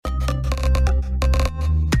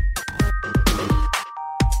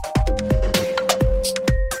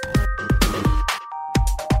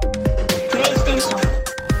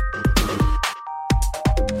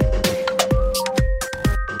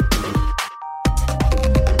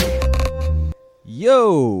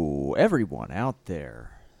Yo, everyone out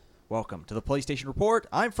there. Welcome to the PlayStation Report.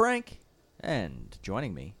 I'm Frank, and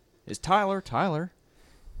joining me is Tyler. Tyler,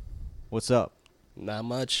 what's up? Not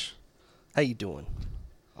much. How you doing?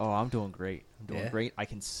 Oh, I'm doing great. Great. I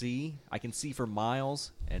can see for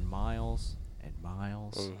miles and miles and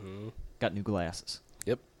miles. Mm-hmm. Got new glasses.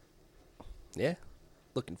 Yep. Yeah.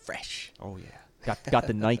 Looking fresh. Oh yeah. Got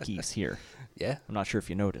the Nikes here. Yeah. I'm not sure if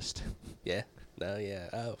you noticed. Yeah. No, yeah.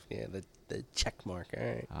 Oh, yeah. The check mark. All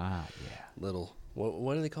right. Ah, yeah. Little,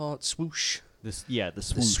 what do they call it? Swoosh. The swoosh. The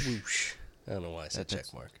swoosh. I don't know why I said check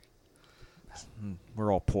mark.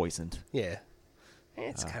 We're all poisoned. Yeah.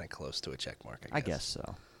 It's kind of close to a check mark, I guess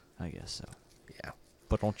so. Yeah.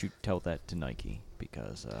 But don't you tell that to Nike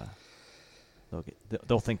because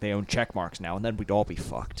they'll think they own check marks now, and then we'd all be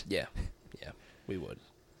fucked. Yeah. Yeah. We would.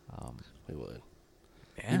 We would.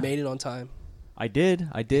 Yeah. You made it on time? I did.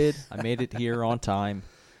 I made it here on time.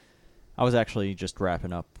 I was actually just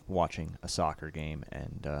wrapping up watching a soccer game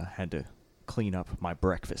and had to clean up my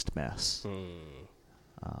breakfast mess.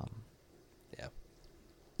 Yeah.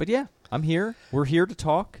 But yeah, I'm here. We're here to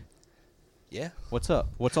talk. Yeah. What's up?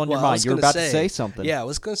 What's on your mind? You're about to say something. Yeah, I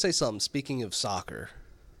was going to say something. Speaking of soccer,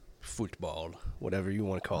 football, whatever you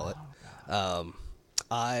want to call it,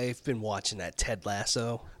 I've been watching that Ted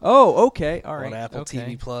Lasso. Oh, okay. All right. On Apple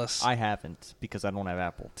TV Plus. I haven't because I don't have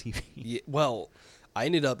Apple TV. Yeah, well, I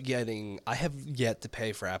ended up getting. I have yet to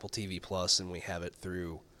pay for Apple TV Plus, and we have it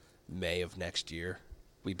through May of next year.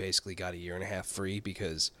 We basically got a year and a half free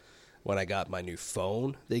because when I got my new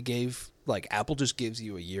phone, they gave Apple just gives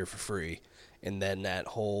you a year for free, and then that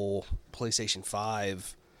whole PlayStation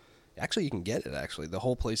 5. Actually, you can get it. Actually, the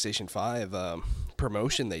whole PlayStation 5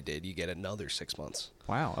 promotion they did, you get another 6 months.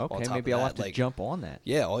 Wow. Okay. Maybe I'll have to jump on that.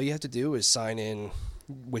 Yeah. All you have to do is sign in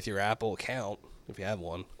with your Apple account, if you have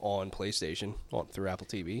one, on PlayStation through Apple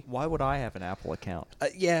TV. Why would I have an Apple account?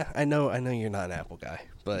 Yeah, I know you're not an Apple guy,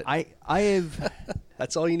 but I have.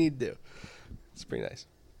 That's all you need to do. It's pretty nice.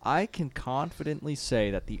 I can confidently say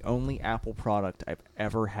that the only Apple product I've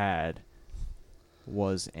ever had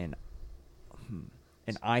was an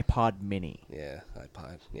iPod Mini. Yeah,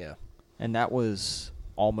 iPod. Yeah, and that was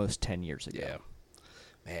almost 10 years ago. Yeah,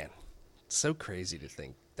 man, it's so crazy to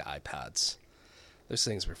think the iPods. Those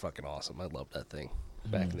things were fucking awesome. I loved that thing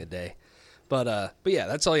back in the day. But yeah,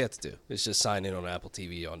 that's all you have to do. Is just sign in on Apple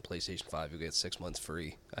TV on PlayStation 5. You'll get 6 months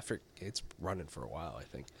free. I forget, it's running for a while, I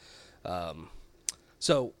think.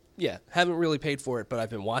 So yeah, haven't really paid for it, but I've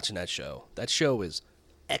been watching that show. That show is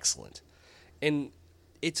excellent, and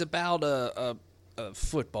it's about a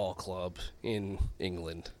football club in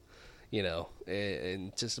England,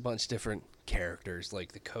 and just a bunch of different characters,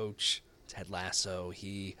 like the coach, Ted Lasso.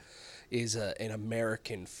 He is an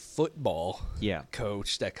American football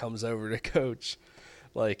coach that comes over to coach,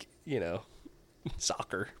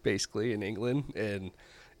 soccer, basically, in England. And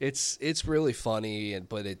it's really funny,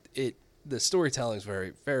 but the storytelling is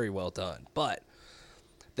very, very well done. But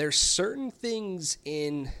there's certain things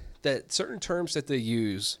certain terms that they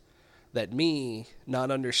use that me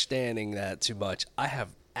not understanding that too much, I have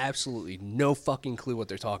absolutely no fucking clue what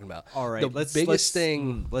they're talking about. All right, let's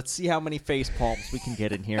see how many face palms we can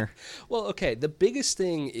get in here. Well, okay, the biggest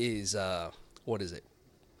thing is what is it?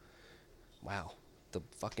 Wow, the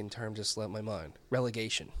fucking term just left my mind.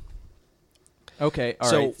 Relegation. Okay,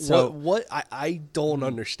 all right. So what I don't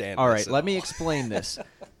understand. All right, let me explain this.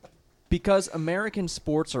 Because American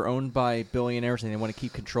sports are owned by billionaires and they want to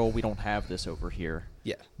keep control, we don't have this over here.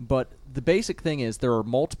 Yeah. But the basic thing is there are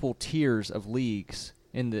multiple tiers of leagues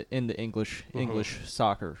in the English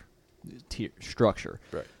soccer structure.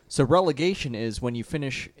 Right. So relegation is when you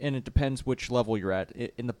finish, and it depends which level you're at.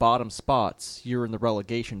 In the bottom spots, you're in the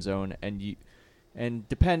relegation zone, and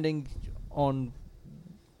depending on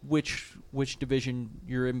which division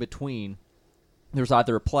you're in between, there's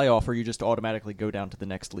either a playoff or you just automatically go down to the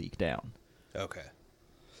next league down. Okay.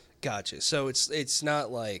 Gotcha. So it's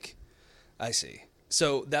not like, I see.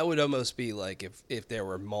 So that would almost be like if there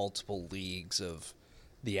were multiple leagues of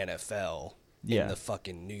the NFL and the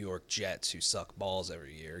fucking New York Jets, who suck balls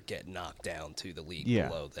every year, get knocked down to the league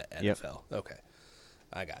below the NFL. Yep. Okay.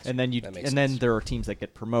 I got you. And then there are teams that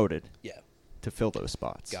get promoted. Yeah. To fill those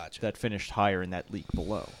spots. Gotcha. That finished higher in that league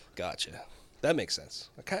below. Gotcha. That makes sense.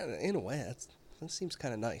 In a way, that seems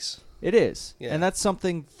kind of nice. It is. Yeah. And that's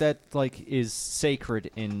something that is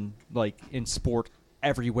sacred in sport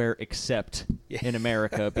everywhere except in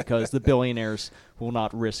America, because the billionaires will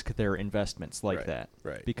not risk their investments like that.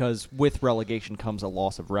 Right. Because with relegation comes a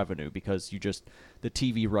loss of revenue, because the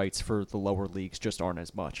TV rights for the lower leagues just aren't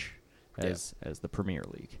as much as the Premier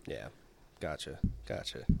League. Yeah. Gotcha.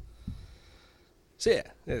 So yeah,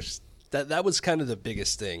 there's that was kind of the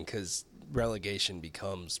biggest thing, because relegation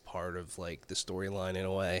becomes part of like the storyline in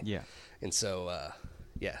a way. Yeah. And so,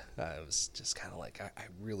 I was just kind of like, I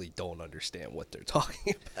really don't understand what they're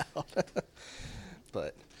talking about.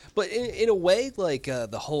 but in a way, like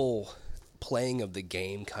the whole playing of the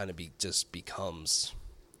game kind of just becomes,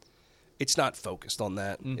 it's not focused on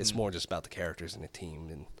that. Mm-hmm. It's more just about the characters and the team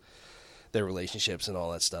and their relationships and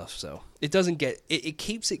all that stuff. So it doesn't get, it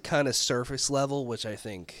keeps it kind of surface level, which I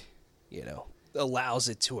think, allows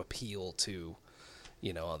it to appeal to,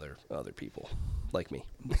 other people like me.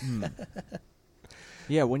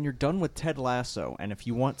 Yeah, when you're done with Ted Lasso, and if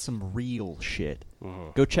you want some real shit,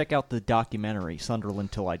 go check out the documentary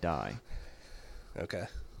Sunderland Till I Die. Okay.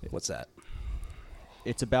 What's that?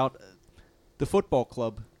 It's about the football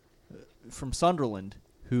club from Sunderland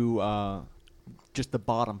who just the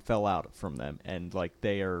bottom fell out from them, and like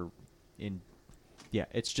they are in,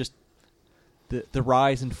 it's just the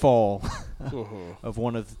rise and fall of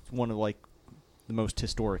one of like the most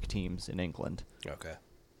historic teams in England. Okay.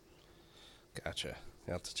 Gotcha.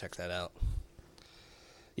 I'll have to check that out.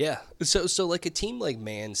 Yeah. So like a team like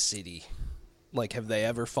Man City, like have they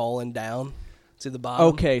ever fallen down to the bottom?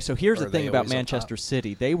 Okay, so here's the thing about Manchester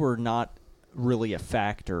City. They were not really a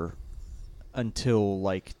factor until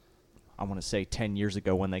like I want to say 10 years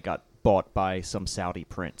ago when they got bought by some Saudi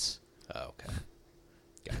prince. Oh, okay.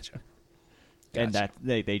 Gotcha. And that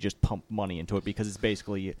they just pump money into it because it's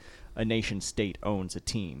basically a nation state owns a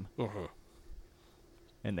team.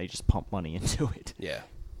 And they just pump money into it. Yeah.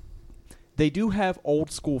 They do have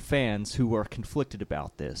old school fans who are conflicted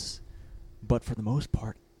about this, but for the most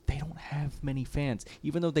part, they don't have many fans.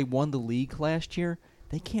 Even though they won the league last year,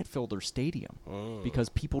 they can't fill their stadium because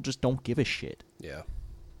people just don't give a shit. Yeah.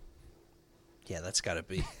 Yeah, that's got to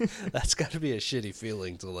be a shitty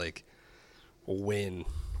feeling to like win,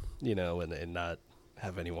 and not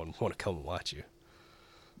have anyone want to come and watch you.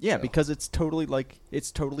 Yeah, because it's totally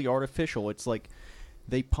artificial. It's like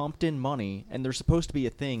they pumped in money, and there's supposed to be a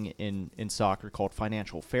thing in soccer called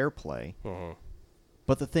financial fair play.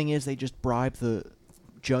 But the thing is, they just bribe the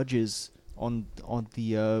judges on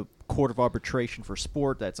the Court of Arbitration for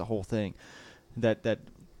Sport. That's a whole thing that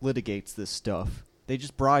litigates this stuff. They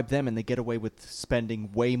just bribe them, and they get away with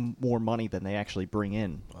spending way more money than they actually bring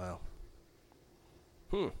in. Wow.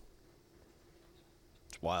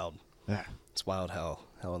 It's wild. Yeah. It's wild how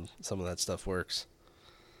some of that stuff works.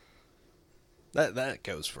 That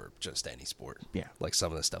goes for just any sport. Yeah. Like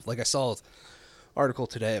some of the stuff. Like I saw an article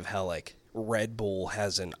today of how like Red Bull still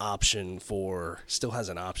has an option for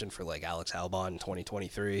like Alex Albon in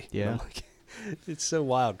 2023. Yeah. Like, it's so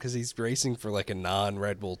wild because he's racing for like a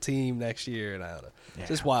non-Red Bull team next year, and I don't know. Yeah. It's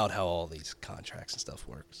just wild how all these contracts and stuff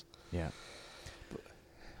works. Yeah.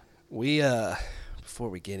 We before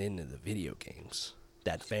we get into the video games,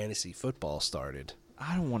 that fantasy football started.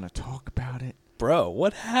 I don't want to talk about it. Bro,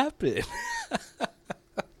 what happened?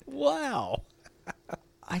 Wow.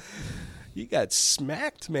 You got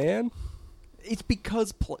smacked, man. It's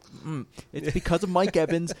because of Mike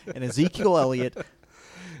Evans and Ezekiel Elliott.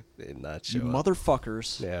 Did not show You up.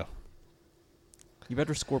 motherfuckers. Yeah. You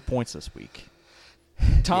better score points this week.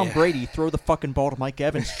 Tom Brady, throw the fucking ball to Mike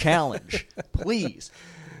Evans. Challenge. Please.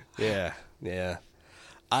 Yeah.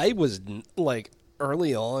 I was like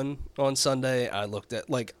early on Sunday, I looked at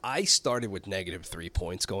I started with -3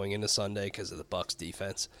 points going into Sunday because of the Bucs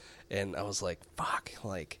defense, and I was like, fuck,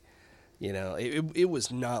 it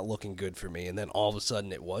was not looking good for me. And then all of a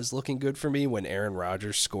sudden it was looking good for me when Aaron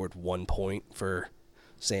Rodgers scored 1 point for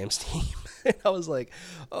Sam's team. And I was like,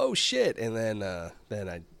 oh shit. And then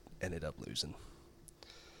I ended up losing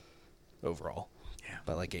overall. Yeah.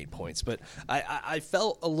 By like 8 points. But I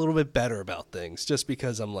felt a little bit better about things just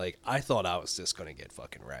because I'm like, I thought I was just going to get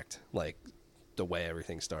fucking wrecked. Like the way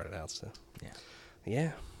everything started out. So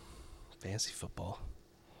yeah. Fantasy football.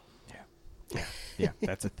 Yeah,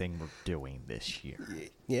 that's a thing we're doing this year.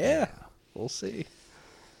 Yeah. We'll see.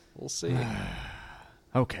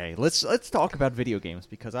 Okay, let's talk about video games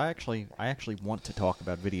because I actually want to talk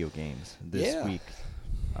about video games this week.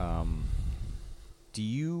 Do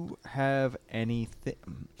you have anything?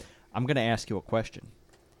 I'm going to ask you a question.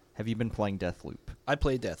 Have you been playing Deathloop? I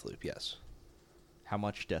played Deathloop, yes. How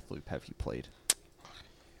much Deathloop have you played?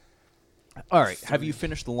 All right. Have you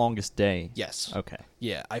finished The Longest Day? Yes. Okay.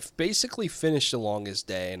 Yeah, I've basically finished The Longest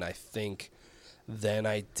Day, and I think then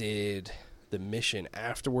I did the mission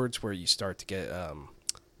afterwards where you start to get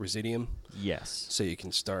Residium. Yes. So you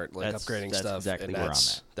can start upgrading stuff. Exactly and where I'm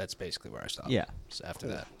at. That's basically where I stopped. Yeah. So after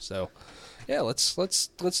that. So yeah, let's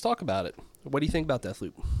talk about it. What do you think about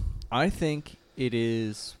Deathloop? I think it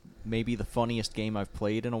is maybe the funniest game I've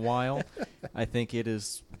played in a while. I think it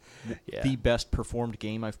is Yeah. the best performed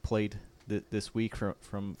game I've played this week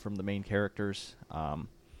from the main characters.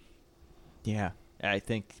 Yeah, I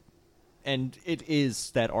think, and it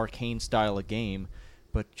is that arcane style of game,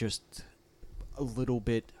 but just a little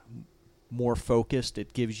bit more focused.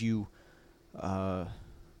 It gives you,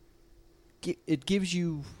 it gives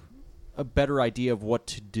you a better idea of what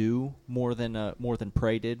to do more than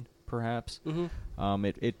Prey did, perhaps. Mm-hmm.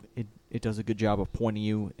 It does a good job of pointing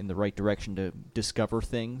you in the right direction to discover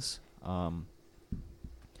things. And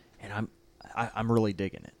I'm really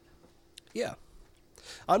digging it. Yeah.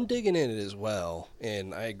 I'm digging in it as well,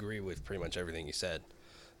 and I agree with pretty much everything you said.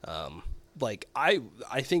 I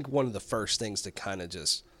think one of the first things that kind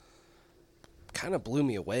of blew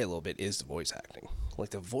me away a little bit is the voice acting. Like,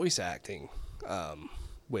 the voice acting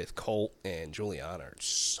with Colt and Juliana are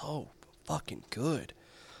so fucking good.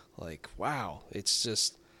 Like, wow. It's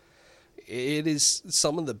just, it is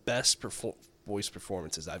some of the best voice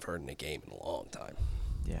performances I've heard in a game in a long time.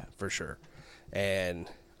 Yeah, for sure. And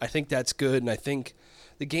I think that's good, and I think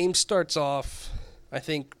the game starts off, I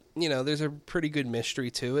think, there's a pretty good mystery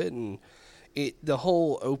to it, and the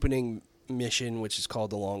whole opening mission, which is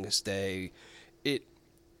called The Longest Day, it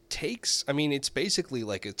takes, it's basically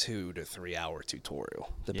like a 2 to 3 hour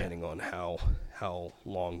tutorial, depending on how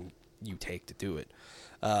long you take to do it.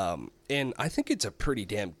 And I think it's a pretty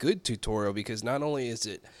damn good tutorial, because not only is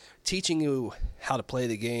it teaching you how to play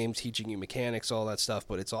the game, teaching you mechanics, all that stuff,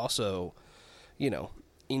 but it's also,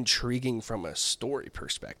 intriguing from a story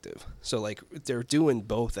perspective. So, like, they're doing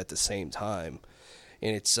both at the same time,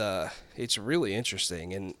 and it's really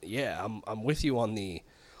interesting. And yeah, I'm with you on the,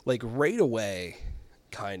 like, right away,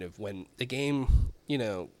 kind of when the game,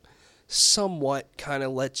 somewhat kind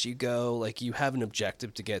of lets you go. Like, you have an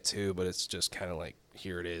objective to get to, but it's just kind of like,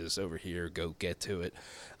 here it is over here, go get to it.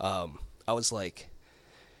 I was like,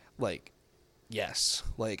 yes,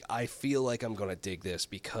 like, I feel like I'm gonna dig this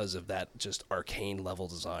because of that just arcane level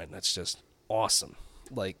design. That's just awesome.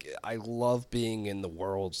 Like, I love being in the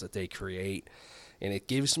worlds that they create, and it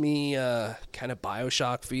gives me kind of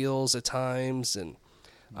BioShock feels at times. And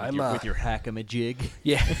with your hack-a-majig.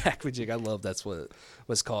 Yeah, hack-a-majig. I love that's what it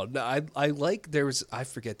was called. No, I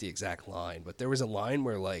forget the exact line, but there was a line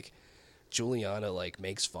where, like, Juliana, like,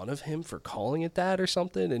 makes fun of him for calling it that or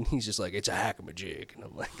something, and he's just like, it's a hack-a-majig. And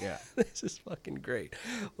I'm like, yeah, this is fucking great.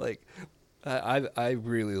 Like, I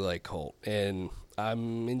really like Colt, and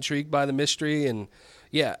I'm intrigued by the mystery. And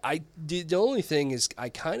yeah, the only thing is, I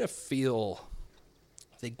kind of feel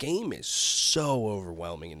the game is so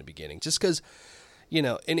overwhelming in the beginning, just because,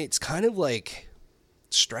 and it's kind of like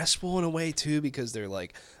stressful in a way too, because they're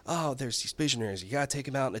like, oh, there's these visionaries, you gotta take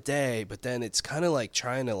them out in a day, but then it's kind of like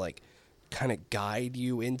trying to, like, kind of guide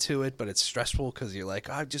you into it, but it's stressful because you're like,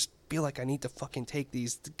 I just feel like I need to fucking take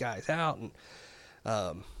these guys out. And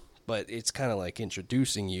but it's kind of like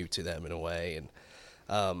introducing you to them in a way.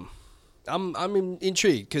 And I'm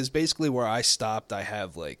intrigued, because basically where I stopped, I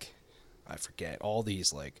have, like, I forget, all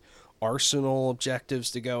these, like, arsenal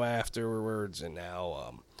objectives to go afterwards, and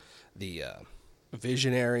now the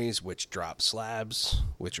visionaries, which drop slabs,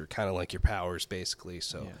 which are kind of like your powers basically.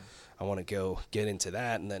 So yeah. I want to go get into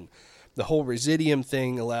that. And then the whole Residium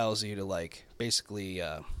thing allows you to, like, basically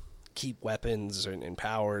keep weapons and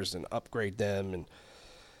powers and upgrade them and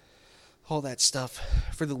all that stuff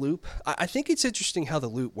for the loop. I think it's interesting how the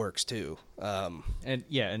loot works too. And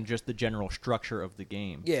just the general structure of the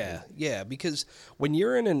game. Yeah, because when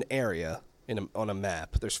you're in an area on a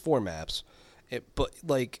map, there's 4 maps, but,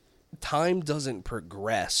 like, time doesn't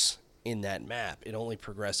progress in that map. It only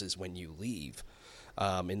progresses when you leave.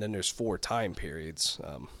 And then there's 4 time periods.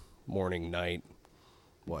 Morning, night,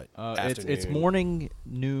 afternoon. It's morning,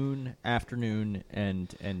 noon, afternoon,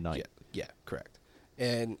 and night. Yeah, correct.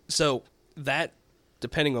 And so that,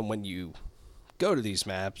 depending on when you go to these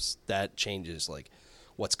maps, that changes, like,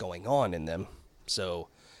 what's going on in them. So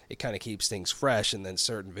it kind of keeps things fresh, and then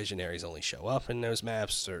certain visionaries only show up in those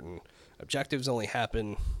maps, certain objectives only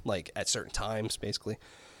happen, like, at certain times, basically.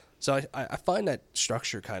 So I find that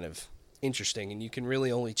structure kind of interesting, and you can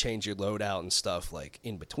really only change your loadout and stuff, like,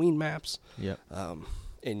 in between maps. Yep.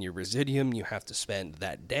 In your Residium, you have to spend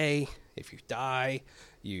that day. If you die,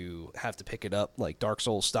 you have to pick it up, like, Dark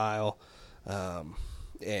Souls style, and,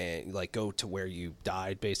 like, go to where you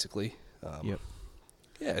died, basically. Yep.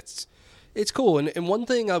 Yeah, it's cool. And one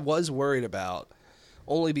thing I was worried about,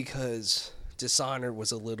 only because Dishonored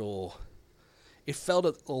was it felt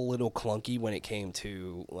a little clunky when it came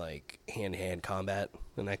to, like, hand-to-hand combat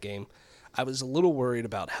in that game. I was a little worried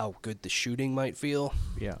about how good the shooting might feel.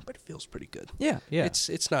 Yeah. But it feels pretty good. Yeah, yeah.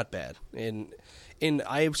 It's not bad. And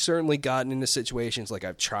I've certainly gotten into situations like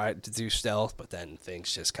I've tried to do stealth, but then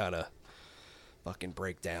things just kind of fucking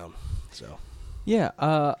break down. So yeah,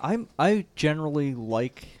 I generally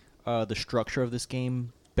like the structure of this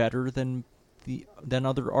game better than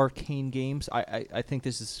other Arcane games. I think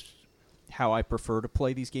this is how I prefer to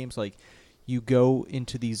play these games. Like, you go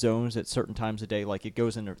into these zones at certain times of day. Like, it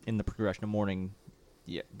goes in the progression of morning,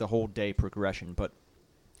 yeah, the whole day progression. But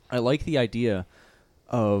I like the idea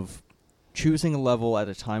of choosing a level at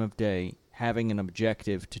a time of day, having an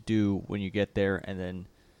objective to do when you get there, and then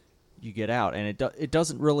you get out. And it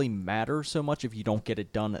doesn't really matter so much if you don't get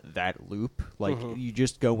it done at that loop. Like, you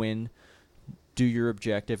just go in, do your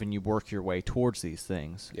objective, and you work your way towards these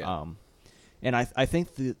things. Yeah. And I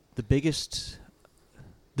think the biggest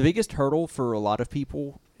hurdle for a lot of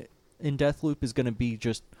people in Deathloop is going to be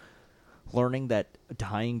just learning that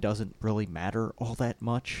dying doesn't really matter all that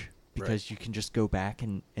much, because you can just go back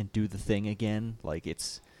and do the thing again. Like,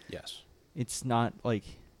 it's not like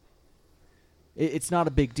it's not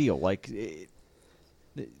a big deal. Like,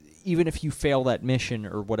 even if you fail that mission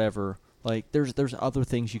or whatever, like, there's other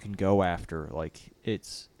things you can go after. Like,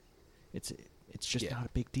 it's just not a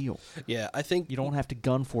big deal. Yeah, I think you don't have to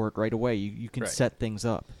gun for it right away. You can set things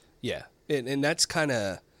up. Yeah, and that's kind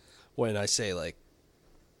of when I say, like,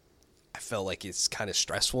 I felt like it's kind of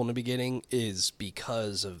stressful in the beginning, is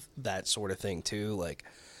because of that sort of thing too. Like,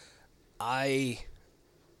 I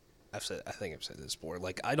think I've said this before.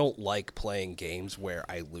 Like, I don't like playing games where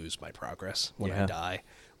I lose my progress when I die.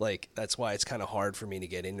 Like, that's why it's kind of hard for me to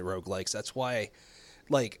get into roguelikes. That's why,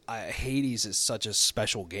 like, Hades is such a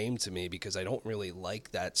special game to me, because I don't really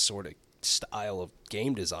like that sort of style of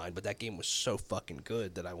game design, but that game was so fucking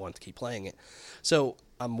good that I wanted to keep playing it. So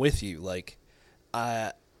I'm with you. Like,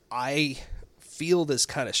 I feel this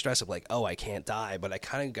kind of stress of, like, oh, I can't die, but I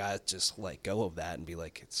kind of got to just let go of that and be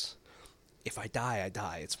like, if I die, I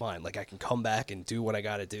die. It's fine. Like, I can come back and do what I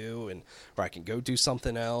got to do, or I can go do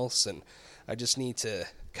something else, and I just need to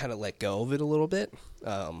kind of let go of it a little bit,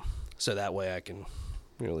 so that way I can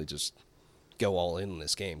really just go all in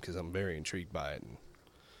this game, because I'm very intrigued by it, and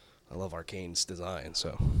I love Arcane's design.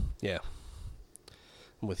 So, yeah,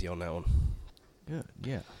 I'm with you on that one. Good.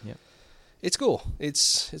 Yeah. It's cool.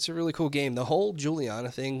 It's a really cool game. The whole Juliana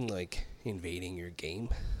thing, like, invading your game,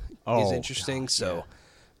 is interesting. God, so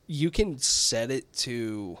you can set it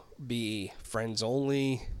to be friends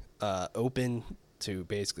only, open to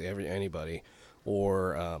basically anybody,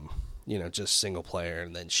 or just single player,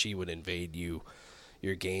 and then she would invade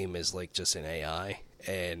your game as, like, just an AI.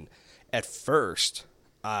 And at first,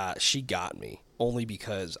 she got me only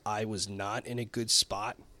because I was not in a good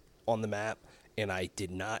spot on the map, and I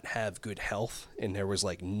did not have good health, and there was,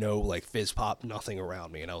 like, no, like, fizz pop, nothing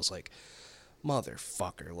around me, and I was like,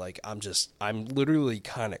 motherfucker, like, I'm literally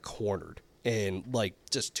kind of cornered, and, like,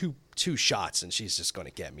 just two shots, and she's just going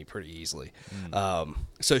to get me pretty easily.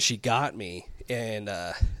 So she got me, and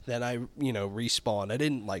then I, respawned. I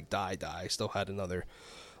didn't, like, die. I still had another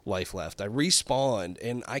life left. I respawned,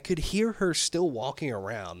 and I could hear her still walking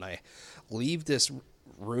around. I leave this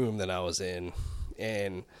room that I was in,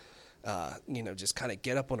 and just kind of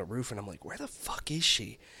get up on a roof, and I'm like, where the fuck is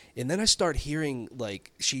she? And then I start hearing,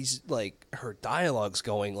 like, she's, like, her dialogue's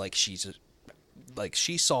going, like, like,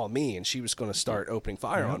 she saw me, and she was going to start opening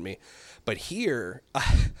fire on me. But here,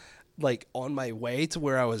 like, on my way to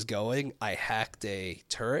where I was going, I hacked a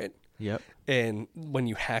turret. Yep. And when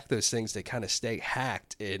you hack those things, they kind of stay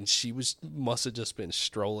hacked, and she must have just been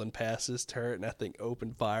strolling past this turret, and that thing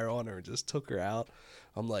opened fire on her and just took her out.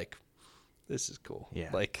 I'm like, this is cool. Yeah.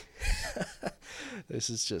 Like, this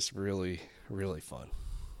is just really, really fun.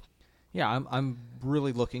 Yeah, I'm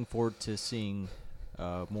really looking forward to seeing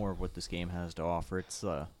more of what this game has to offer. It's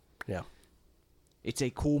it's a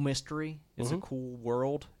cool mystery. It's a cool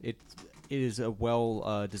world. It is a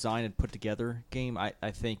well designed and put together game. I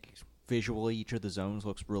think visually each of the zones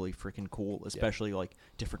looks really freaking cool, especially like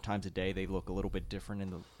different times of day. They look a little bit different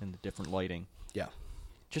in the different lighting. Yeah.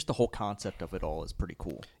 Just the whole concept of it all is pretty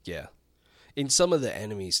cool. Yeah. In some of the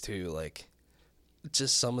enemies too, like,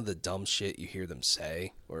 just some of the dumb shit you hear them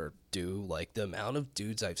say or do, like the amount of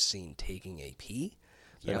dudes I've seen taking AP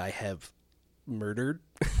that I have murdered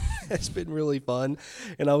has been really fun.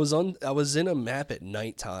 And I was in a map at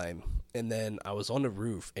nighttime, and then I was on the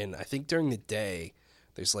roof, and I think during the day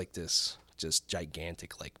there's, like, this just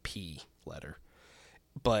gigantic, like, P letter.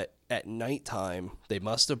 But at nighttime, they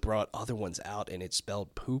must have brought other ones out, and it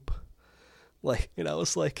spelled poop. Like, and I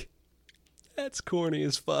was like, That's corny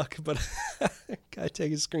as fuck, but I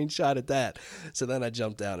take a screenshot of that. So then I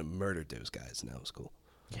jumped down and murdered those guys, and that was cool.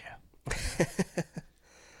 Yeah.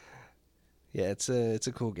 Yeah, it's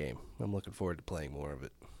a cool game. I'm looking forward to playing more of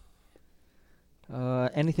it.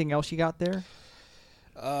 Anything else you got there?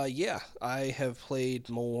 Yeah, I have played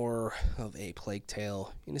more of A Plague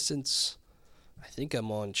Tale: Innocence. I think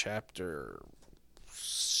I'm on chapter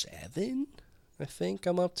 7. I think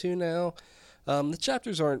I'm up to now. The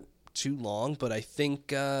chapters aren't too long, but I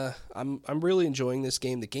think I'm really enjoying this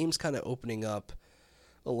game. The game's kind of opening up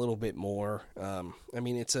a little bit more. I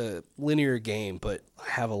mean, it's a linear game, but I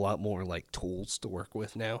have a lot more like tools to work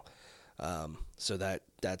with now. So that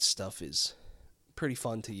stuff is pretty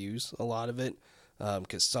fun to use. A lot of it,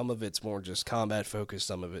 because some of it's more just combat focused,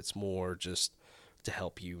 some of it's more just to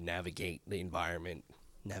help you navigate the environment,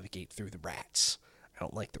 navigate through the rats. I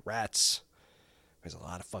don't like the rats. There's a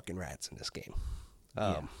lot of fucking rats in this game.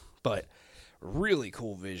 But really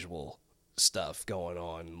cool visual stuff going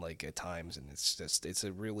on, like, at times, and it's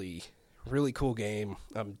a really, really cool game.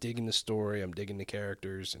 I'm digging the story, I'm digging the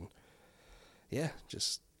characters, and yeah,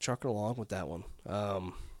 just trucking along with that one.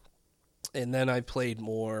 And then I played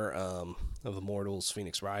more of Immortals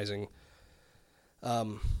Phoenix Rising.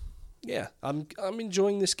 Yeah, I'm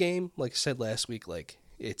enjoying this game. Like I said last week, like,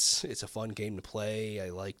 it's a fun game to play. I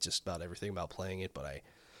like just about everything about playing it, but I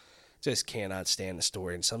just cannot stand the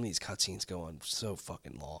story. And some of these cutscenes go on so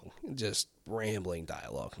fucking long, just rambling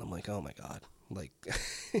dialogue, and I'm like, oh my god, like,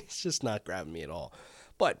 it's just not grabbing me at all.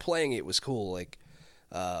 But playing it was cool. Like,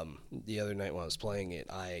 the other night when I was playing it,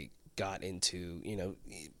 I got into,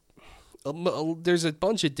 there's a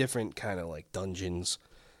bunch of different kind of like dungeons,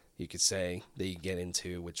 you could say, that you get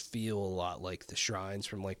into, which feel a lot like the shrines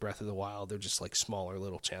from like Breath of the Wild. They're just like smaller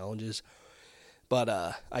little challenges. But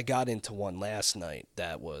I got into one last night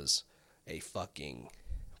that was a fucking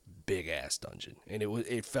big ass dungeon, and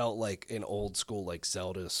it felt like an old school like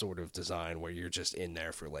Zelda sort of design, where you're just in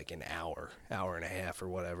there for like an hour and a half or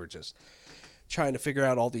whatever, just trying to figure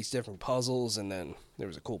out all these different puzzles. And then there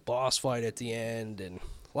was a cool boss fight at the end, and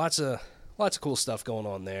lots of cool stuff going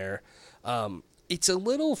on there. It's a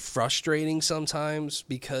little frustrating sometimes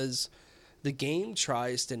because the game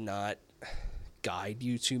tries to not guide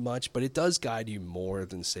you too much, but it does guide you more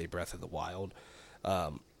than, say, Breath of the Wild.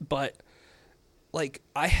 But like,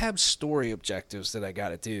 I have story objectives that I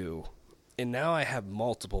gotta do, and now I have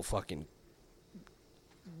multiple fucking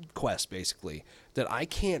quests, basically, that I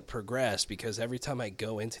can't progress because every time I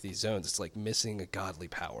go into these zones, it's like missing a godly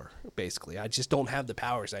power, basically. I just don't have the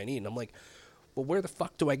powers I need, and I'm like, well, where the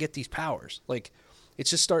fuck do I get these powers? Like, it's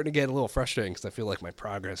just starting to get a little frustrating because I feel like my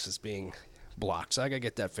progress is being blocked, so I gotta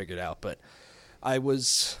get that figured out. But I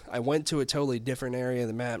went to a totally different area of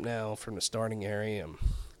the map now from the starting area. I'm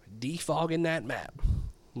defogging that map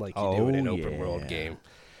like you do in an open world game.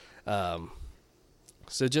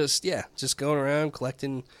 So just going around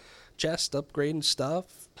collecting chests, upgrading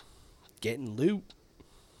stuff, getting loot,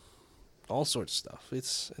 all sorts of stuff.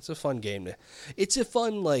 It's a fun game it's a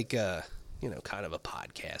fun, like, kind of a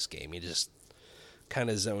podcast game. You just kind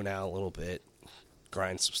of zone out a little bit,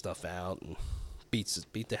 grind some stuff out, and beat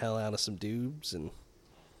the hell out of some dudes, and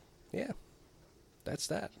yeah, that's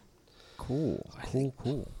that. Cool.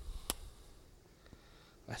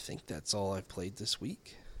 I think that's all I've played this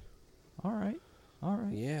week. All right.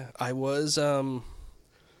 Yeah, I was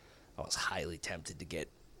highly tempted to get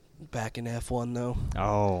back in F1 though.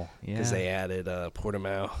 Oh, yeah. Because they added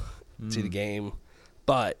Portimao to the game,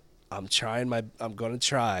 but I'm going to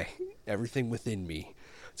try everything within me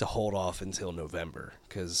to hold off until November,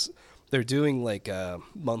 because they're doing like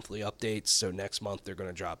monthly updates. So next month they're going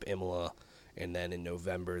to drop Imola, and then in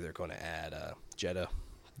November they're going to add Jeddah.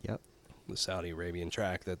 Yep. The Saudi Arabian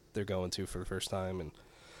track that they're going to for the first time, and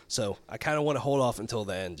so I kind of want to hold off until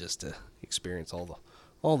then just to experience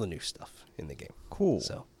all the new stuff in the game. Cool.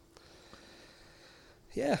 So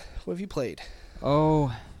yeah, what have you played?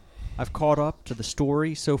 Oh, I've caught up to the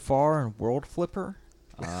story so far in World Flipper.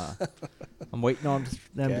 I'm waiting on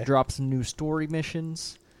them to drop some new story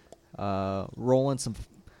missions. I rolled some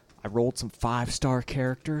 5-star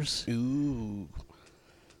characters. Ooh.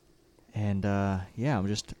 And I'm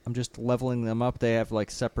just leveling them up. They have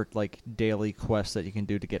like separate like daily quests that you can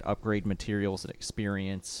do to get upgrade materials and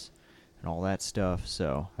experience and all that stuff.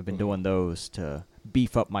 So I've been doing those to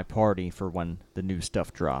beef up my party for when the new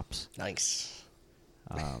stuff drops. Nice.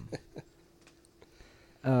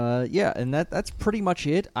 And that's pretty much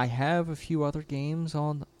it. I have a few other games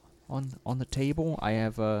on the table. I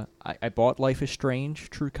have I bought Life is Strange: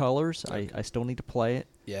 True Colors. Okay. I still need to play it.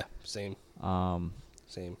 Yeah, same.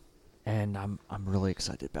 Same. And I'm really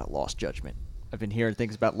excited about Lost Judgment. I've been hearing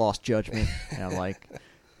things about Lost Judgment, and I'm like,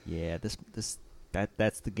 yeah,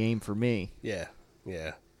 that's the game for me. Yeah.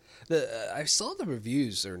 I saw the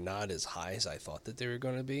reviews are not as high as I thought that they were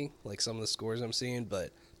going to be, like some of the scores I'm seeing,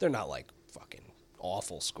 but they're not like fucking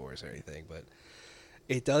awful scores or anything, but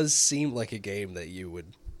it does seem like a game that you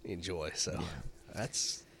would enjoy, so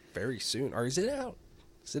that's very soon. Or is it out?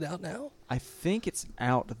 Is it out now? I think it's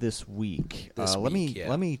out this week. Let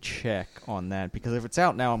me check on that, because if it's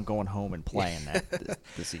out now, I'm going home and playing that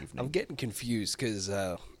this evening. I'm getting confused because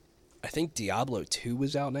I think Diablo 2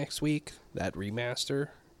 was out next week, that remaster.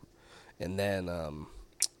 And then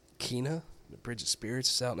Kena, the Bridge of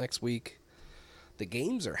Spirits, is out next week. The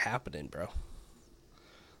games are happening, bro.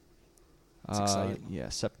 It's exciting. Yeah,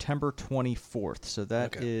 September 24th. So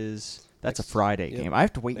that's Next- a Friday game. I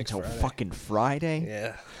have to wait next until Friday. fucking Friday?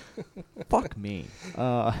 Yeah. Fuck me.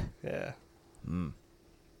 Yeah.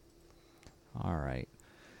 All right.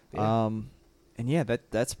 Yeah. And yeah,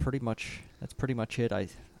 that's pretty much it. I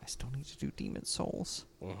still need to do Demon Souls.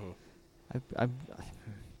 Mm-hmm.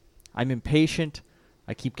 I'm impatient.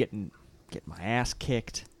 I keep getting my ass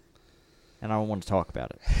kicked, and I don't want to talk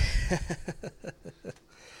about it.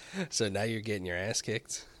 So now you're getting your ass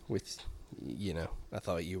kicked with, I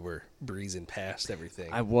thought you were breezing past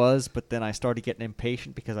everything. I was, but then I started getting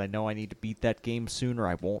impatient because I know I need to beat that game soon or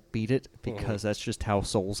I won't beat it, because that's just how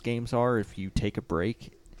Souls games are. If you take a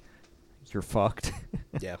break, you're fucked.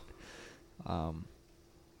 Yeah.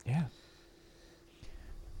 Yeah.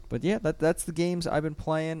 But yeah, that's the games I've been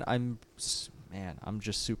playing. I'm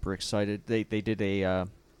just super excited. They did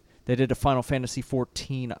a Final Fantasy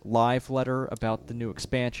 14 live letter about the new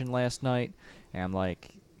expansion last night, and I'm like,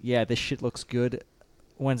 yeah, this shit looks good.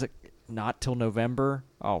 When's it? Not till November.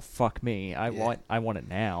 Oh, fuck me. I want it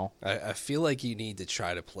now. I feel like you need to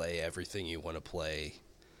try to play everything you want to play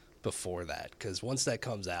before that, because once that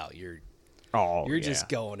comes out, you're just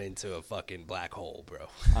going into a fucking black hole, bro.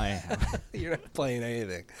 I am. You're not playing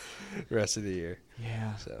anything the rest of the year.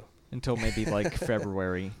 Yeah. So until maybe like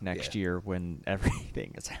February next year when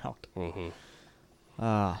everything is out.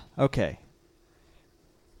 Okay.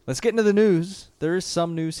 Let's get into the news. There is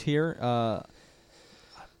some news here. A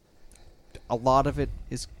lot of it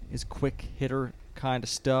is quick hitter kind of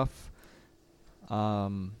stuff.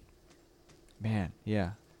 Man,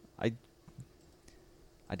 yeah.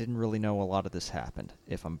 I didn't really know a lot of this happened,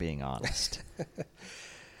 if I'm being honest.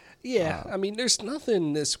 Yeah, I mean, there's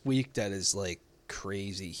nothing this week that is like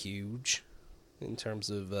crazy huge in terms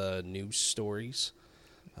of news stories.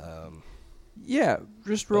 Yeah,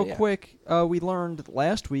 just real quick, we learned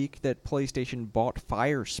last week that PlayStation bought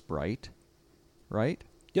Fire Sprite, right?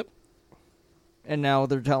 Yep. And now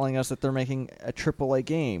they're telling us that they're making a AAA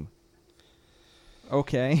game.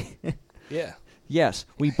 Okay. Yeah. Yes,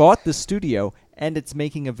 we bought the studio, and it's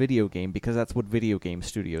making a video game, because that's what video game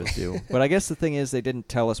studios do. But I guess the thing is, they didn't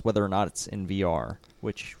tell us whether or not it's in VR,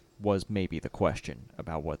 which was maybe the question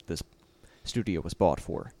about what this studio was bought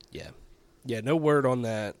for. Yeah. Yeah, no word on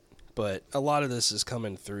that, but a lot of this is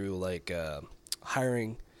coming through, like,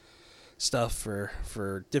 hiring stuff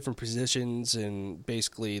for different positions, and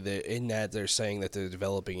basically in that they're saying that they're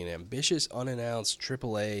developing an ambitious, unannounced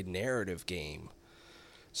AAA narrative game.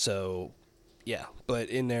 So, yeah, but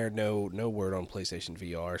in there, no word on PlayStation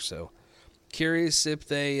VR, so curious if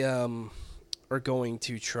they are going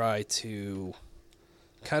to try to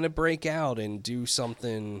kind of break out and do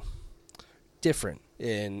something different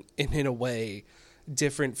in a way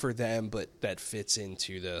different for them, but that fits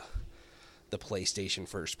into the PlayStation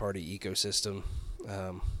first party ecosystem.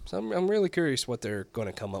 So I'm really curious what they're going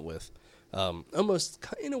to come up with. Almost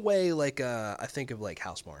in a way like I think of like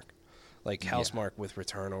Housemarque. Like Housemarque with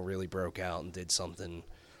Returnal really broke out and did something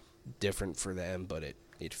different for them, but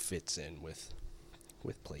it fits in with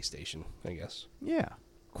PlayStation, I guess. Yeah.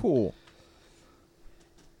 Cool.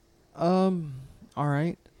 All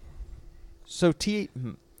right. So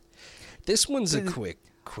this one's a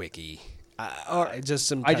quickie. I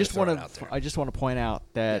just want to point out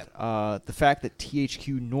that the fact that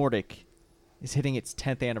THQ Nordic is hitting its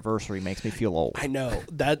 10th anniversary makes me feel old. I know.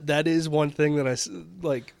 That is one thing that I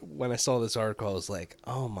like when I saw this article. I was like,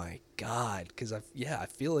 "Oh my god!" Because I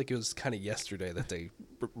feel like it was kind of yesterday that they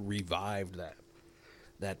revived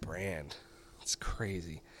that brand. It's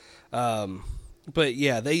crazy. But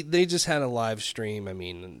yeah, they just had a live stream. I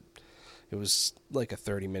mean, it was like a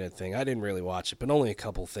 30-minute thing. I didn't really watch it, but only a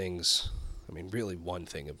couple things. I mean, really one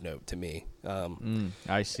thing of note to me.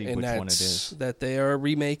 I see which one it is. That they are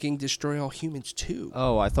remaking Destroy All Humans 2.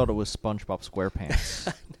 Oh, I thought it was SpongeBob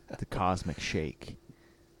SquarePants. The Cosmic Shake.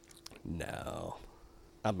 No.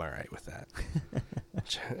 I'm all right with that.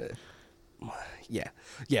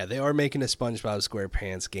 Yeah, they are making a SpongeBob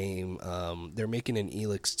SquarePants game. They're making an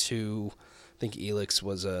Elix 2. I think Elix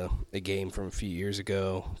was a game from a few years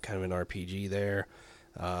ago, kind of an RPG there.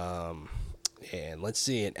 And let's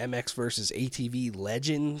see, an MX versus ATV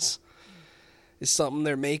Legends is something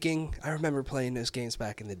they're making. I remember playing those games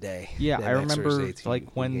back in the day. Yeah, the I MX remember versus ATV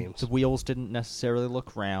like when games. the wheels didn't necessarily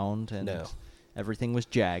look round and No. everything was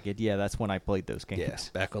jagged. Yeah, that's when I played those games. Yeah,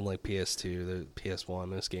 back on like PS2, the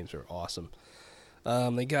PS1, those games were awesome.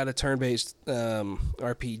 They got a turn-based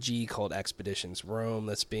RPG called Expeditions Rome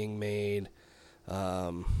that's being made.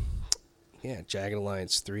 Jagged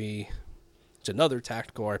Alliance 3. It's another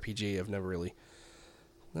tactical RPG. I've never really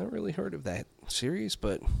heard of that series,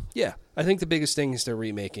 but yeah, I think the biggest thing is they're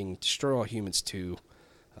remaking Destroy All Humans 2,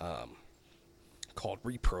 called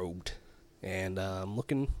Reprobed, and I'm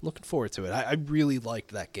looking forward to it. I really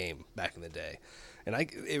liked that game back in the day,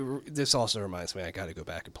 and this also reminds me I got to go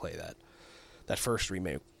back and play that first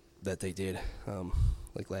remake that they did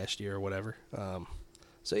like last year or whatever.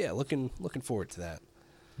 So yeah, looking forward to that.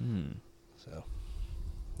 So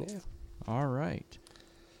yeah. All right.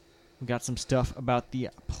 We got some stuff about the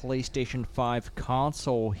PlayStation 5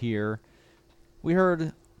 console here. We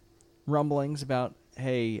heard rumblings about,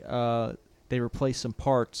 hey, they replaced some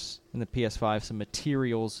parts in the PS5, some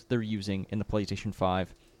materials they're using in the PlayStation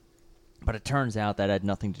 5. But it turns out that had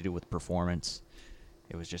nothing to do with performance.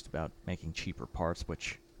 It was just about making cheaper parts,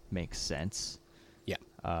 which makes sense. Yeah.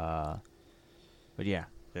 But yeah,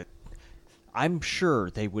 I'm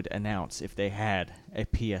sure they would announce if they had a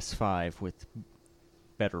PS5 with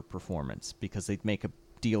better performance, because they'd make a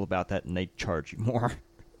deal about that and they'd charge you more.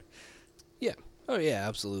 Yeah. Oh yeah,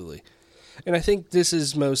 absolutely. And I think this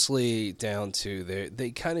is mostly down to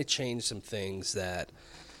they kind of changed some things that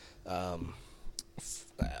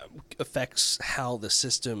affects how the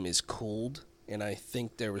system is cooled. And I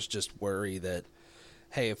think there was just worry that,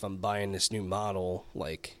 hey, if I'm buying this new model,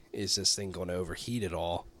 like, is this thing going to overheat at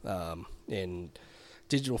all? And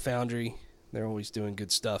Digital Foundry, they're always doing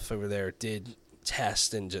good stuff over there, did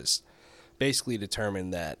test and just basically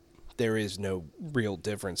determined that there is no real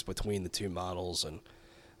difference between the two models. And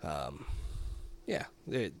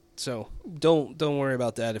so don't worry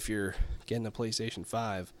about that if you're getting a PlayStation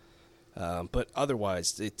 5. But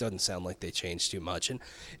otherwise, it doesn't sound like they changed too much. And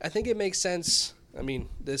I think it makes sense. I mean,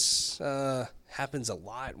 this happens a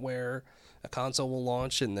lot where a console will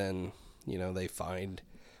launch and then, they find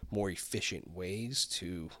more efficient ways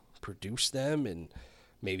to produce them and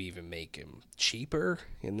maybe even make them cheaper.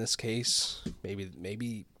 In this case,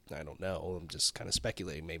 maybe I don't know. I'm just kind of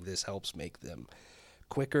speculating. Maybe this helps make them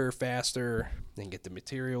quicker, faster, and get the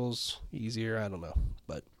materials easier. I don't know.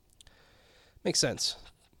 But makes sense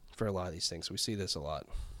for a lot of these things. We see this a lot.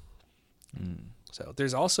 So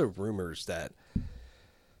there's also rumors that,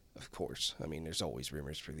 of course, I mean, there's always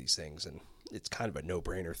rumors for these things, and it's kind of a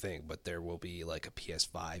no-brainer thing, but there will be like a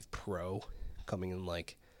PS5 Pro coming in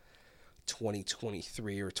like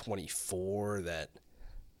 2023 or 24 that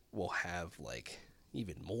will have like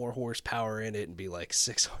even more horsepower in it and be like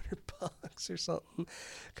 $600 or something.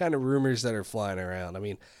 Kind of rumors that are flying around. I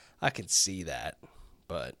mean, I can see that,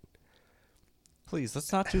 but Please,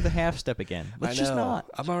 let's not do the half step again. Let's just not.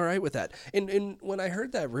 I'm all right with that. And when I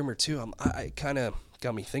heard that rumor too, I kind of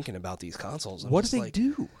got me thinking about these consoles. What do they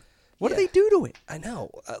do? What do they do to it? I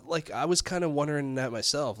know. I was kind of wondering that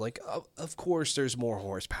myself. Like, of course, there's more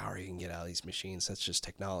horsepower you can get out of these machines. That's just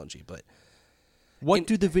technology. But what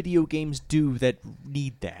do the video games do that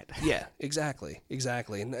need that? Yeah, exactly.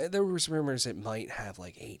 And there was rumors it might have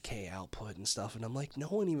like 8K output and stuff. And I'm like, no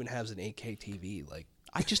one even has an 8K TV. Like,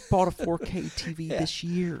 I just bought a 4K TV this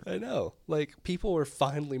year. I know. Like, people are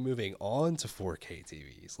finally moving on to 4K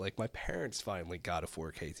TVs. Like, my parents finally got a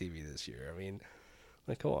 4K TV this year. I mean,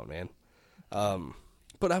 like, come on, man.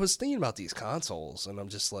 But I was thinking about these consoles, and I'm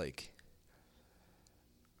just like,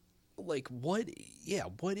 what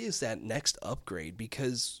is that next upgrade?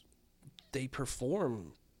 Because they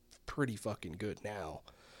perform pretty fucking good now.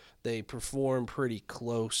 They perform pretty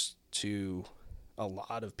close to a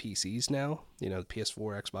lot of PCs now. The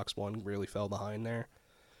PS4, Xbox One really fell behind there.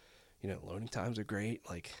 Loading times are great.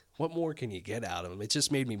 Like, what more can you get out of them? It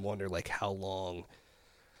just made me wonder, like, how long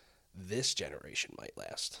this generation might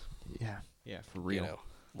last. Yeah, for real.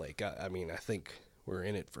 I mean, I think we're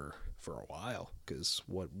in it for a while, because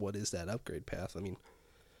what is that upgrade path? I mean,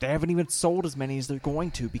 they haven't even sold as many as they're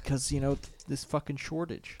going to because, this fucking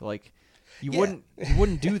shortage. Like, you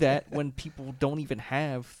wouldn't do that when people don't even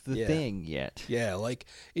have the thing yet. Yeah, like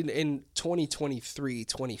in 2023,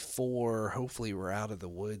 24, hopefully we're out of the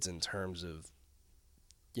woods in terms of,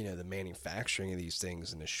 the manufacturing of these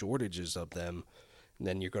things and the shortages of them. And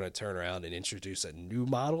then you're going to turn around and introduce a new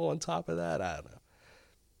model on top of that? I don't know.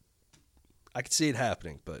 I could see it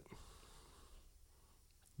happening, but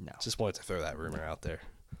No. just wanted to throw that rumor out there.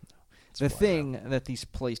 The thing that these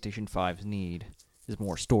PlayStation 5s need is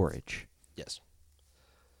more storage. Yes.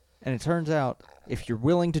 And it turns out, if you're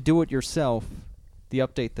willing to do it yourself, the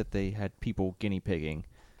update that they had people guinea pigging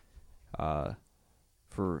for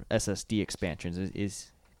SSD expansions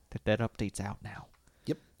is that update's out now.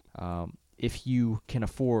 Yep. If you can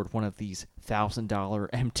afford one of these $1,000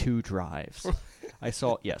 M2 drives, I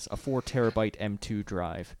saw, yes, a 4 terabyte M2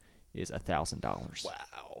 drive is $1,000.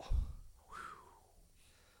 Wow.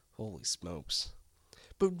 Holy smokes.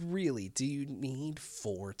 But really, do you need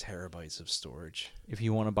 4 terabytes of storage? If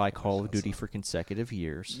you want to buy Call of Duty for consecutive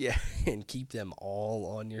years. Yeah, and keep them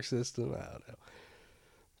all on your system? I don't know.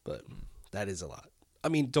 But that is a lot. I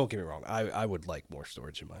mean, don't get me wrong. I would like more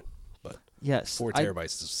storage in mine. But yes, 4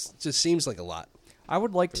 terabytes just seems like a lot. I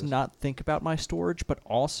would like to not think about my storage, but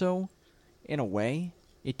also, in a way,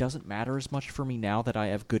 it doesn't matter as much for me now that I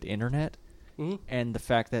have good internet. Mm-hmm. And the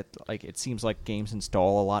fact that it seems like games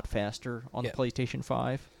install a lot faster on the PlayStation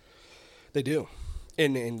 5. They do.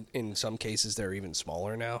 And in some cases, they're even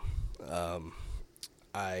smaller now. And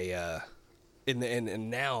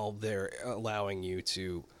now they're allowing you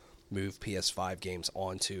to move PS5 games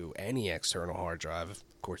onto any external hard drive. Of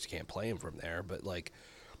course, you can't play them from there, but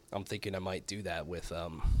I'm thinking I might do that with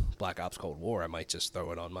Black Ops Cold War. I might just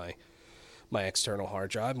throw it on my external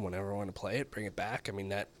hard drive, and whenever I want to play it, bring it back. I mean,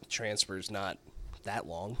 that transfer is not that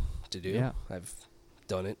long to do. Yeah. I've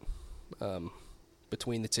done it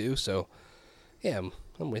between the two, so yeah,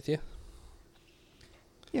 I'm with you.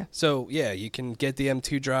 Yeah. So yeah, you can get the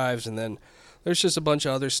M2 drives, and then there's just a bunch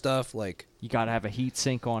of other stuff like you gotta have a heat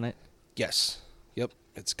sink on it. Yes. Yep.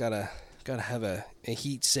 It's gotta have a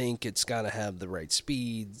heat sink. It's gotta have the right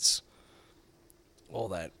speeds. All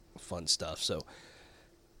that fun stuff. So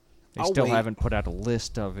they still haven't put out a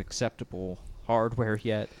list of acceptable hardware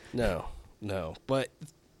yet. No. But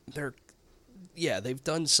they've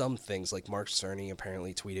done some things. Like Mark Cerny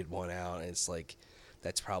apparently tweeted one out, and it's like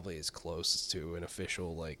that's probably as close to an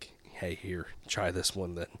official hey, here, try this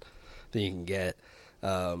one that you can get.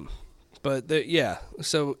 So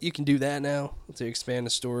you can do that now to expand the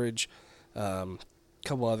storage.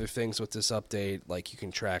 Couple other things with this update, like you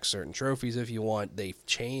can track certain trophies if you want. They've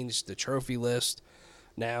changed the trophy list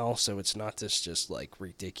now, so it's not this just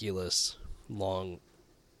ridiculous long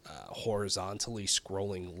horizontally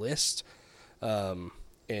scrolling list. And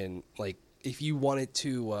if you wanted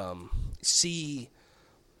to see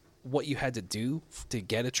what you had to do to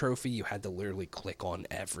get a trophy, you had to literally click on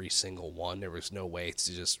every single one. There was no way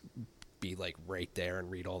to just be right there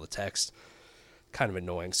and read all the text. Kind of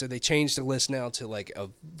annoying. So they changed the list now to a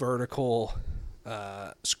vertical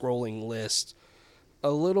scrolling list,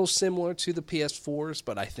 a little similar to the PS4s,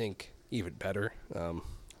 but I think even better.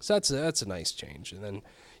 So that's a nice change. And then you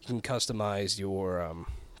can customize your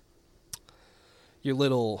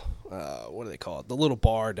little what do they call it? The little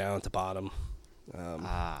bar down at the bottom.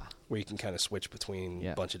 Where you can kind of switch between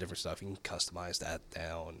a bunch of different stuff. You can customize that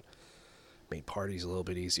down, make parties a little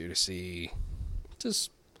bit easier to see.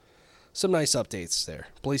 Just some nice updates there.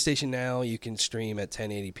 PlayStation Now, you can stream at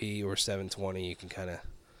 1080p or 720. You can kind of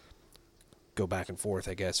go back and forth,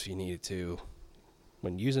 I guess, if you needed to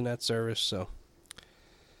when using that service. So,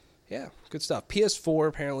 yeah, good stuff. PS4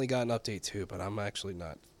 apparently got an update too, but I'm actually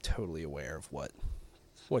not totally aware of what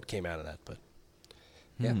came out of that. But,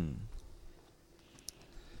 yeah.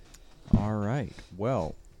 All right.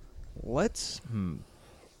 Well, let's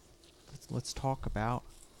talk about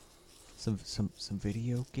some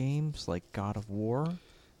video games like God of War.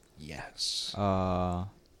 Yes. God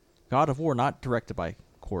of War, not directed by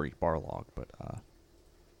Cory Barlog, but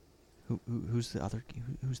who's the other?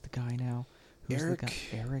 Who's the guy now? Who's Eric. The guy?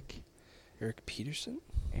 Eric Peterson.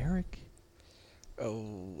 Eric.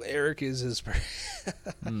 Oh, Eric is his. I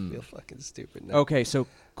feel fucking stupid now. Okay, so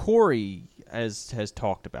Cory has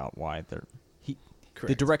talked about why the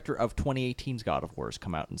director of 2018's God of War has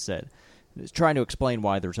come out and said, is trying to explain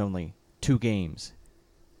why there's only 2 games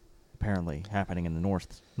apparently happening in the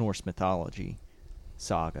Norse mythology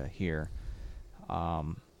saga here. I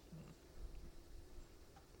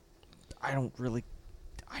don't really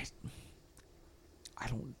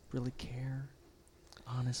care,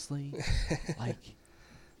 honestly.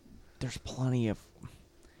 There's plenty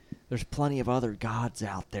of other gods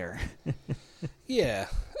out there. Yeah.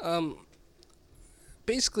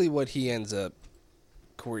 Basically what he ends up,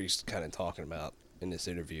 Corey's kind of talking about in this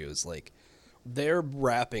interview is they're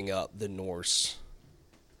wrapping up the Norse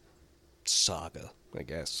saga, I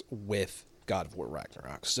guess, with God of War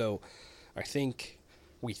Ragnarok. So I think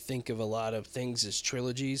we think of a lot of things as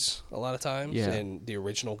trilogies a lot of times, Yeah. and the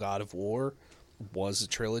original God of War was a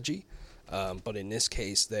trilogy. But in this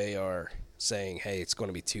case, they are saying, hey, it's going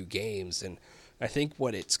to be 2 games. And I think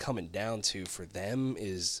what it's coming down to for them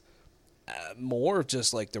is more of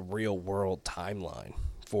just like the real world timeline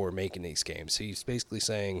for making these games. So he's basically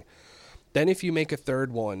saying, then if you make a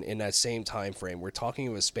third one in that same time frame, we're talking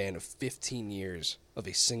of a span of 15 years of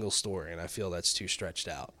a single story, and I feel that's too stretched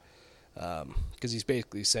out. Because he's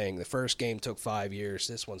basically saying the first game took 5 years,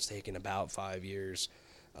 this one's taking about 5 years,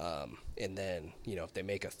 and then, you know, if they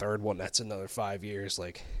make a third one, that's another 5 years,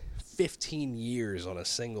 like 15 years on a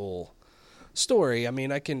single story. I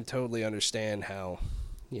mean, I can totally understand how,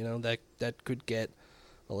 you know, that could get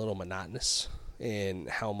a little monotonous, and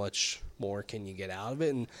how much more can you get out of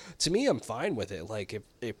it. And to me, I'm fine with it. Like,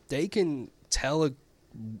 if they can tell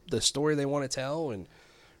the story they want to tell and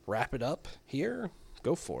wrap it up here,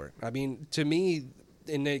 go for it. I mean, to me,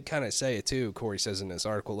 and they kind of say it too, Corey says in this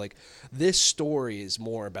article, like, this story is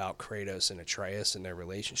more about Kratos and Atreus and their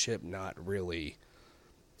relationship, not really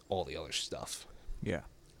all the other stuff. Yeah.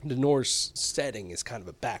 The Norse setting is kind of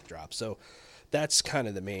a backdrop, so that's kind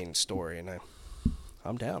of the main story, and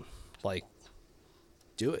I'm down. Like,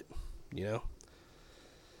 do it, you know?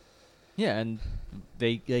 Yeah, and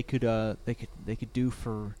they could do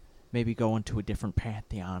for maybe going to a different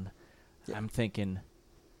pantheon. Yeah. I'm thinking,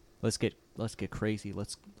 let's get crazy.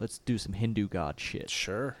 Let's do some Hindu god shit.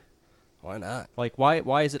 Sure, why not? Like,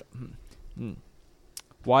 why is it?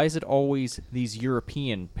 Why is it always these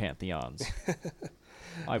European pantheons?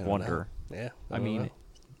 I wonder. Know. Yeah, I mean,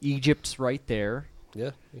 Egypt's right there.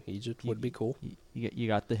 Yeah, Egypt would be cool. You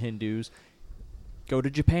got the Hindus. Go to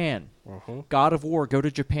Japan. Uh-huh. God of War. Go to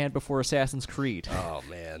Japan before Assassin's Creed. Oh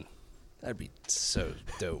man, that'd be so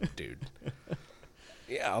dope, dude.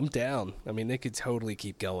 Yeah, I'm down. I mean, they could totally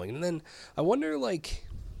keep going. And then I wonder, like,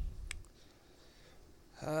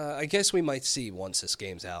 I guess we might see once this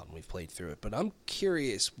game's out and we've played through it. But I'm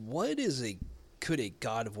curious, could a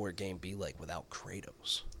God of War game be like without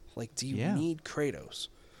Kratos? Like, do you need Kratos?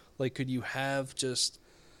 Like, could you have just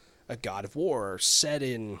a God of War set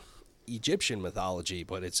in Egyptian mythology,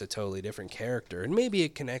 but it's a totally different character, and maybe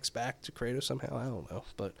it connects back to Kratos somehow? I don't know,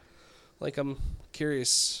 but like, I'm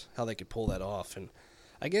curious how they could pull that off. And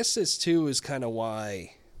I guess this too is kind of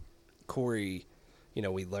why Corey, you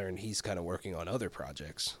know, we learned he's kind of working on other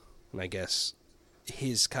projects, and I guess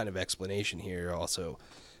his kind of explanation here also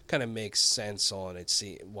kind of makes sense on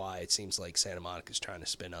why it seems like Santa Monica's trying to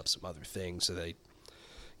spin up some other things, so they,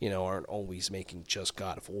 you know, aren't always making just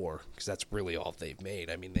God of War, because that's really all they've made.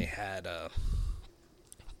 I mean, they had, I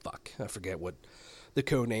forget what the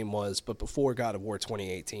code name was, but before God of War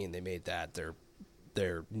 2018, they made that.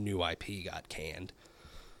 Their new IP got canned.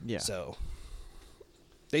 Yeah. So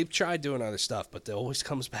they've tried doing other stuff, but it always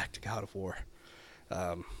comes back to God of War.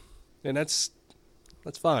 And that's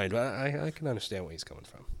fine, but I can understand where he's coming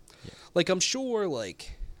from. Yeah. Like, I'm sure,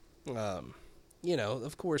 like, you know,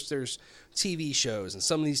 of course, there's TV shows, and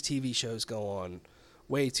some of these TV shows go on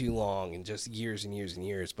way too long and just years and years and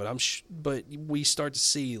years. But but we start to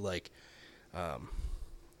see, like I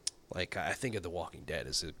think of The Walking Dead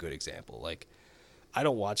as a good example. Like, I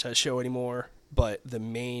don't watch that show anymore, but the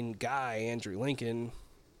main guy, Andrew Lincoln,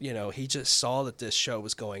 you know, he just saw that this show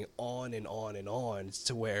was going on and on and on,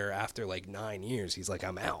 to where after like 9 years, he's like,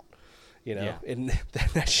 I'm out. You know, and then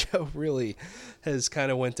that show really has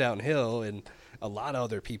kind of went downhill, and a lot of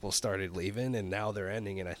other people started leaving, and now they're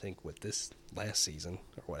ending it, I think, with this last season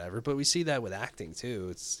or whatever. But we see that with acting too.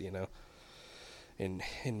 It's, you know, in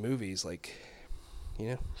movies, like, you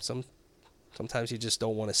know, sometimes you just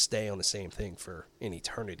don't want to stay on the same thing for an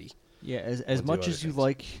eternity. Yeah, as much as you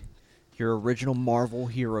like your original Marvel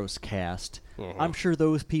Heroes cast, I'm sure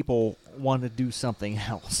those people want to do something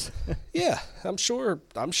else. Yeah, I'm sure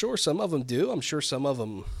some of them do. I'm sure some of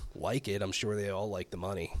them like it. I'm sure they all like the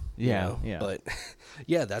money. Yeah, you know? yeah. But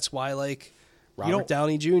yeah, that's why, like, Robert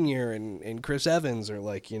Downey Jr. and Chris Evans are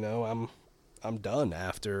like, you know, I'm done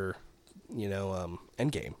after, you know,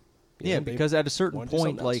 Endgame. Yeah, because at a certain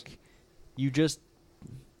point, like, you just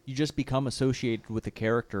become associated with the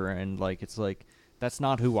character, and like, it's like, that's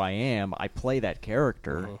not who I am. I play that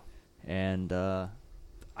character, and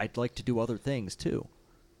I'd like to do other things too.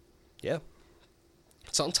 Yeah.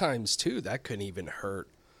 Sometimes too, that could even hurt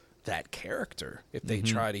that character if they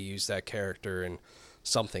try to use that character in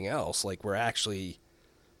something else. Like, we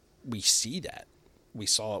see that. We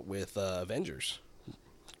saw it with Avengers.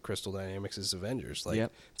 Crystal Dynamics' Avengers. Like,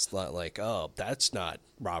 It's not like, oh, that's not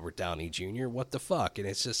Robert Downey Jr. What the fuck? And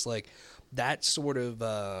it's just like, that sort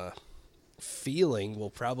of feeling will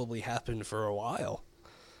probably happen for a while.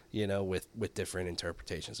 with different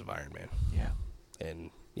interpretations of Iron Man. Yeah.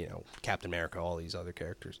 And, Captain America, all these other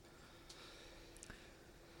characters.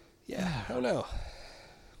 Yeah, I don't know.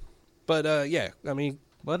 But, yeah, I mean...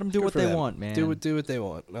 Let them do what they want, man. Do what they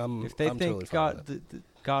want. If they I'm think totally fine with the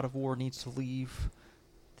God of War needs to leave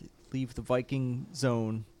the Viking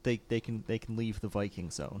zone, they can leave the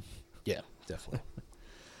Viking zone. Yeah, definitely.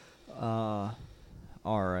 All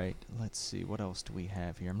right, let's see. What else do we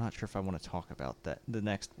have here? I'm not sure if I want to talk about that. The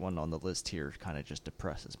next one on the list here kind of just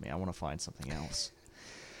depresses me. I want to find something else.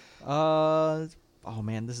 Oh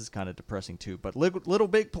man, this is kind of depressing too. But Little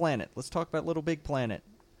Big Planet. Let's talk about Little Big Planet.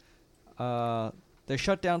 They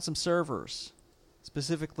shut down some servers,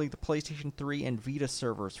 specifically the PlayStation 3 and Vita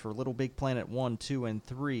servers for Little Big Planet 1, 2, and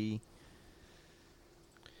 3.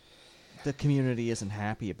 The community isn't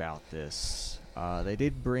happy about this. They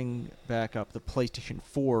did bring back up the PlayStation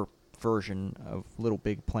 4 version of Little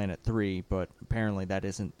Big Planet 3, but apparently that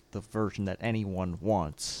isn't the version that anyone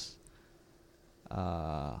wants.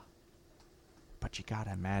 But you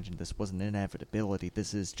gotta imagine this was an inevitability.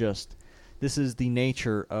 This is the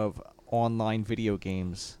nature of online video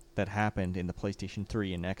games that happened in the PlayStation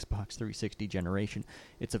 3 and Xbox 360 generation.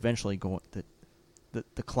 It's eventually going...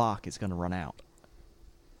 The clock is going to run out.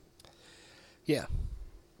 Yeah,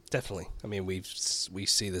 definitely. I mean, we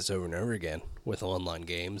see this over and over again with online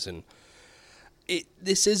games, and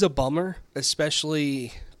this is a bummer,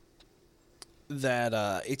 especially that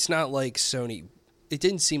it's not like Sony... It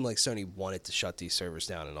didn't seem like Sony wanted to shut these servers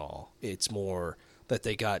down at all. It's more that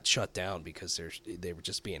they got shut down because they were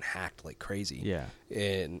just being hacked like crazy. Yeah.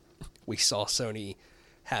 And we saw Sony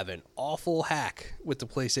have an awful hack with the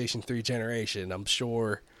PlayStation 3 generation. I'm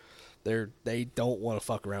sure they don't want to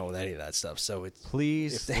fuck around with any of that stuff. So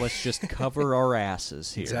let's just cover our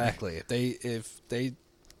asses here. Exactly. If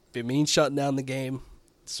it means shutting down the game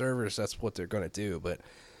servers, that's what they're going to do. But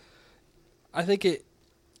I think it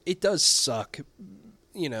does suck.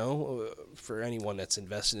 For anyone that's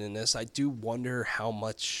invested in this, I do wonder how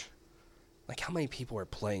many people are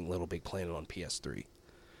playing Little Big Planet on PS3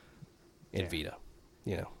 and Vita.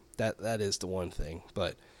 That is the one thing.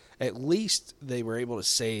 But at least they were able to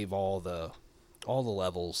save all the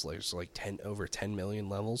levels. There's like over 10 million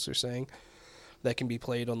levels, they're saying, that can be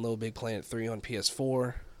played on Little Big Planet 3 on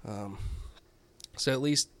PS4. So at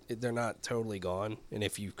least they're not totally gone. And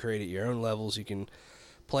if you created your own levels, you can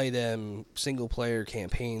play them. Single player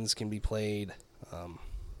campaigns can be played.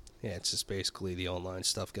 It's just basically the online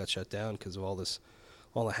stuff got shut down because of all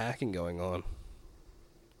the hacking going on.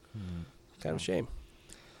 Kind of a shame.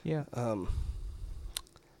 Yeah.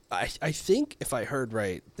 I think if I heard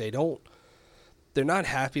right, they're not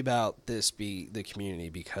happy about this be the community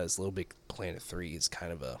because Little Big Planet 3 is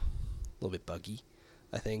kind of a little bit buggy,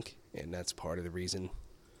 I think, and that's part of the reason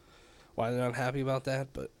why they're not happy about that,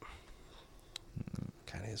 but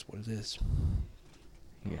kind of is what it is.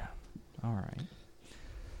 Yeah. All right.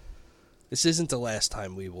 This isn't the last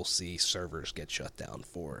time we will see servers get shut down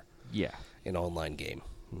for an online game.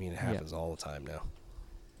 I mean, it happens all the time now.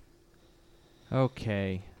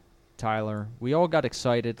 Okay, Tyler, we all got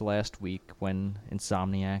excited last week when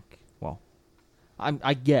Insomniac,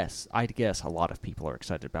 I guess a lot of people are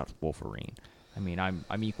excited about Wolverine. I mean,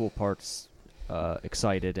 I'm equal parts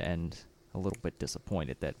excited and a little bit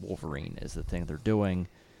disappointed that Wolverine is the thing they're doing.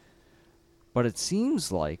 But it seems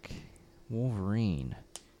like Wolverine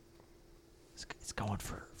is going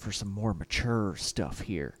for some more mature stuff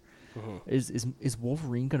here. Mm-hmm. Is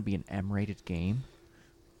Wolverine going to be an M-rated game?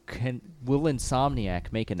 Will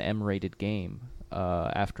Insomniac make an M-rated game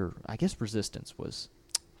after, I guess, Resistance was...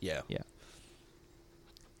 Yeah. Yeah.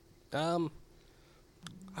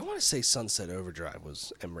 I want to say Sunset Overdrive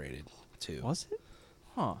was M-rated, too. Was it?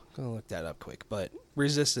 Huh. I'm going to look that up quick. But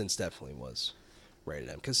Resistance definitely was rated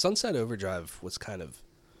M. Because Sunset Overdrive was kind of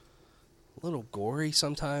a little gory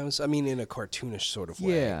sometimes. I mean, in a cartoonish sort of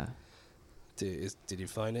way. Yeah. Did you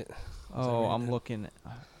find it? I'm looking...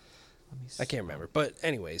 I can't remember. But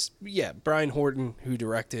anyways, yeah, Brian Horton, who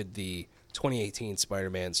directed the 2018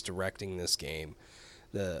 Spider-Man's directing this game,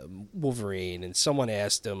 the Wolverine, and someone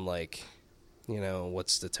asked him, like,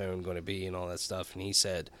 what's the tone going to be and all that stuff, and he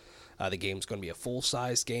said the game's going to be a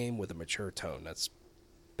full-size game with a mature tone. That's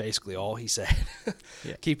basically all he said.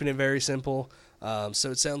 Yeah. Keeping it very simple.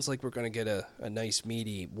 So it sounds like we're going to get a nice,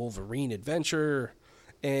 meaty Wolverine adventure,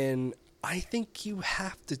 and I think you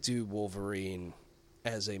have to do Wolverine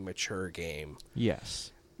as a mature game.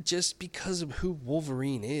 Yes. Just because of who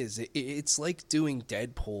Wolverine is. It's like doing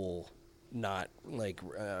Deadpool, not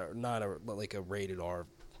a rated R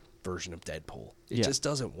version of Deadpool. It just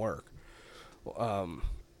doesn't work.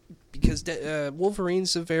 Because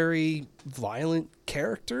Wolverine's a very violent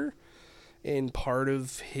character, and part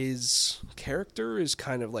of his character is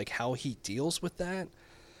kind of like how he deals with that.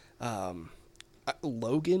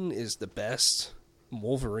 Logan is the best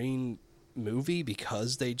Wolverine movie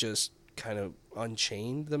because they just kind of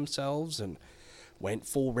unchained themselves and went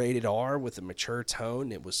full rated R with a mature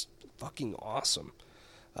tone. It was fucking awesome.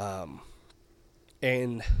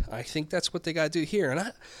 And I think that's what they got to do here. And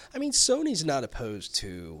I mean, Sony's not opposed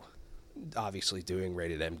to obviously doing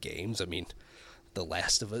rated M games. I mean, The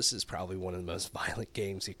Last of Us is probably one of the most violent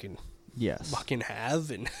games you can fucking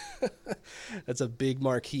have. And that's a big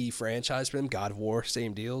marquee franchise for them. God of War,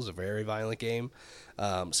 same deal, is a very violent game.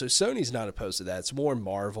 So Sony's not opposed to that. It's more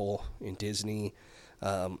Marvel and Disney.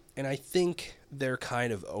 And I think they're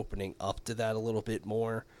kind of opening up to that a little bit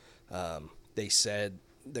more. They said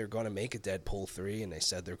they're going to make a Deadpool 3, and they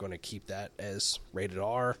said they're going to keep that as rated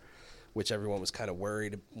R, which everyone was kind of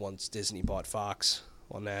worried once Disney bought Fox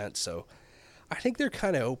on that. So I think they're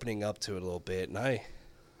kind of opening up to it a little bit, and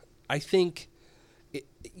I think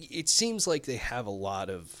it seems like they have a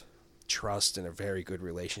lot of trust and a very good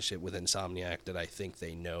relationship with Insomniac that I think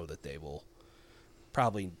they know that they will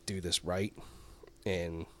probably do this right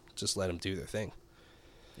and just let them do their thing.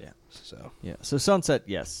 So Sunset,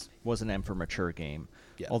 yes, was an M for mature game.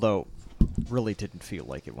 Yeah. Although, really didn't feel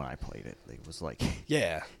like it when I played it. It was like...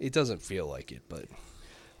 Yeah, it doesn't feel like it, but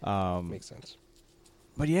makes sense.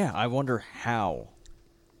 But yeah, I wonder how.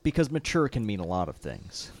 Because mature can mean a lot of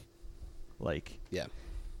things. Like, yeah,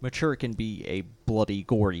 mature can be a bloody,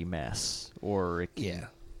 gory mess. Or it can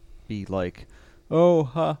be like, oh,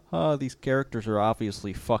 ha, ha, these characters are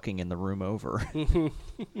obviously fucking in the room over.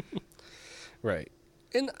 Right.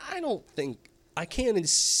 And I can't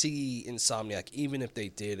see Insomniac, even if they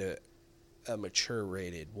did a mature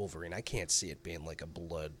rated Wolverine, I can't see it being like a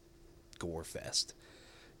blood gore fest.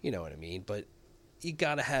 You know what I mean? But you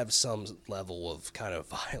got to have some level of kind of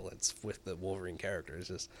violence with the Wolverine character. It's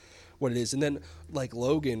just what it is. And then, like,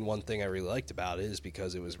 Logan, one thing I really liked about it is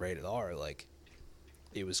because it was rated R, like,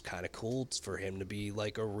 it was kind of cool for him to be,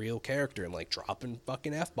 like, a real character and, like, dropping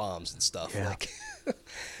fucking F-bombs and stuff. Yeah. Like,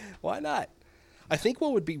 why not? I think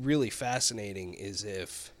what would be really fascinating is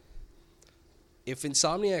if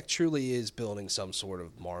Insomniac truly is building some sort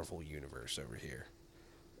of Marvel universe over here,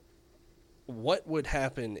 what would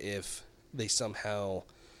happen if they somehow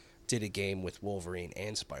did a game with Wolverine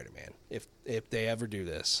and Spider-Man? If they ever do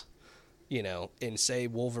this, you know, and say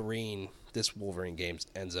this Wolverine game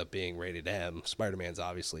ends up being rated M, Spider-Man's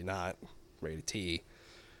obviously not rated T,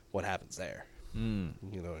 what happens there? You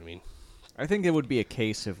know what I mean? I think it would be a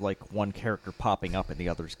case of, like, one character popping up in the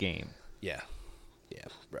other's game. Yeah. Yeah,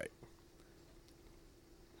 right.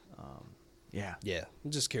 Yeah. Yeah,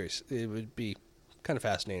 I'm just curious. It would be kind of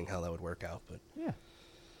fascinating how that would work out, but yeah.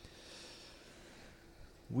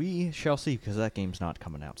 We shall see, because that game's not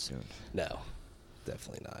coming out soon. no,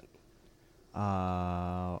 definitely not.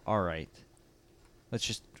 All right. Let's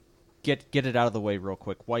just get it out of the way real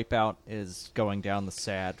quick. Wipeout is going down the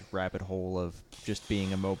sad rabbit hole of just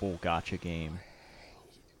being a mobile gacha game.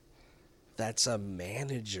 That's a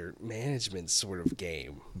management sort of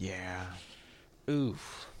game. Yeah. Ooh.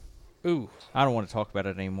 I don't want to talk about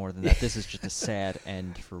it any more than that. This is just a sad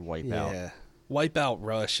end for Wipeout. Yeah. Wipeout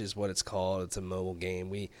Rush is what it's called. It's a mobile game.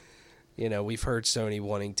 We've heard Sony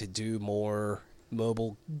wanting to do more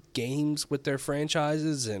mobile games with their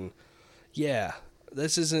franchises, and yeah,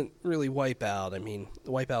 this isn't really Wipeout. I mean,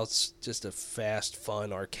 Wipeout's just a fast,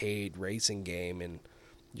 fun arcade racing game, and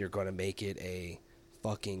you're going to make it a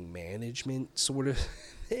fucking management sort of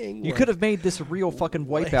thing. You could have made this a real fucking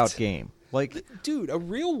Wipeout game. Like, dude, a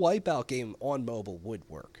real Wipeout game on mobile would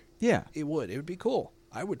work. Yeah. It would. It would be cool.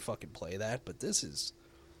 I would fucking play that, but this is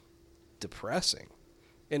depressing.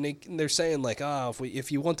 And they're saying, like,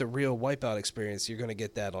 if you want the real Wipeout experience, you're going to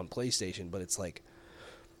get that on PlayStation, but it's like,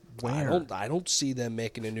 where? I don't see them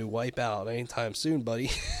making a new Wipeout anytime soon, buddy.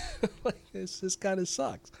 Like, this kind of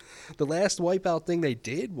sucks. The last Wipeout thing they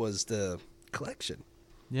did was the collection.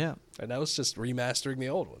 Yeah. And that was just remastering the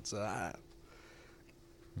old ones.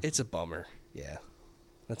 It's a bummer. Yeah.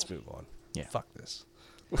 Let's move on. Yeah. Fuck this.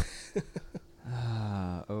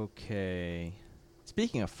 Okay.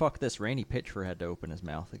 Speaking of fuck this, Randy Pitchford had to open his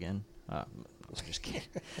mouth again. I'm just kidding.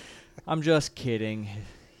 I'm just kidding.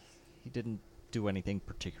 He didn't do anything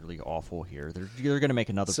particularly awful here. They're going to make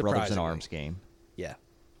another Brothers in Arms game. Yeah.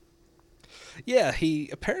 Yeah, he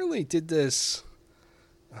apparently did this,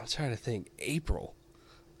 I'm trying to think, April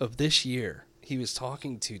of this year. He was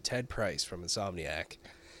talking to Ted Price from Insomniac,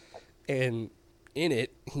 and in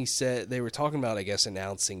it, he said they were talking about, I guess,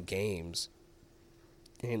 announcing games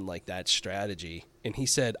and, like, that strategy. And he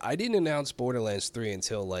said, I didn't announce Borderlands 3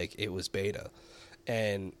 until, like, it was beta.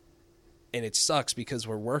 and it sucks because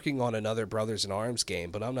we're working on another Brothers in Arms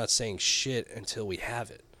game, but I'm not saying shit until we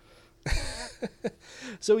have it.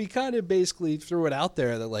 So he kind of basically threw it out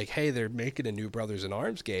there that, like, hey, they're making a new Brothers in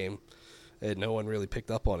Arms game, and no one really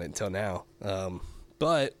picked up on it until now.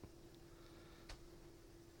 But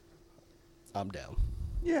I'm down.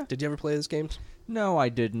 Yeah. Did you ever play this game? No, I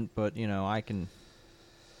didn't, but I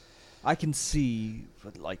can see,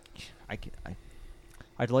 like,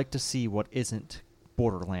 I'd like to see what isn't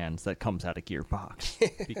Borderlands that comes out of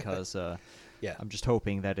Gearbox because Yeah. I'm just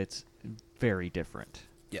hoping that it's very different.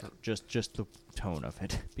 Yeah. Just the tone of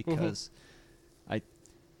it, because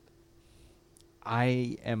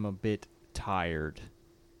I am a bit tired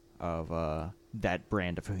of that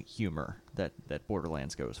brand of humor that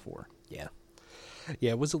Borderlands goes for. Yeah.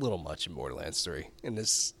 Yeah, it was a little much in Borderlands 3. And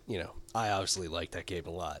this, I obviously liked that game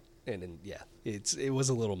a lot. And yeah, it was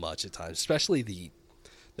a little much at times, especially the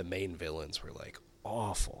main villains were like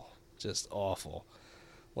awful, just awful.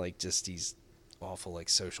 Like just these awful like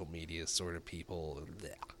social media sort of people.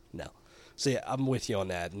 No. So yeah, I'm with you on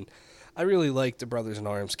that. And I really liked the Brothers in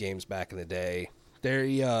Arms games back in the day.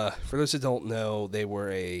 They for those who don't know, they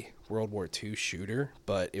were a World War II shooter,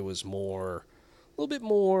 but it was a little bit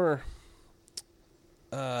more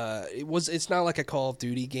it's not like a Call of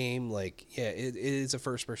Duty game. Like, yeah, it is a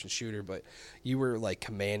first person shooter, but you were like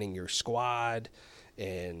commanding your squad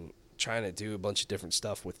and trying to do a bunch of different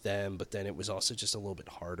stuff with them, but then it was also just a little bit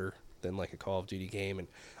harder than like a Call of Duty game, and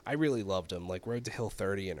I really loved them. Like Road to Hill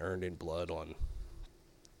 30 and Earned in Blood on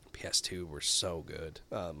PS2 were so good.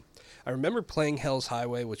 I remember playing Hell's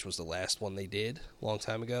Highway, which was the last one they did a long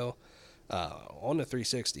time ago, on the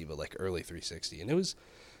 360, but like early 360, and it was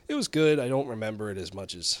good. I don't remember it as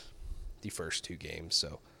much as the first two games,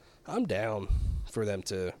 so I'm down for them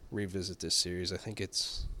to revisit this series. I think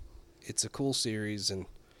it's a cool series, and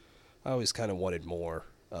I always kind of wanted more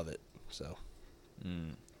of it, so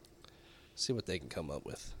see what they can come up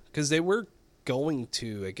with. Because they were going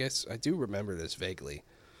to, I guess, I do remember this vaguely,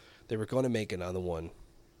 they were going to make another one,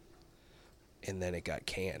 and then it got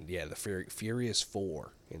canned. Yeah, the Furious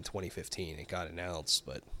 4 in 2015, it got announced,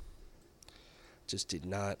 but just did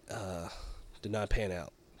not pan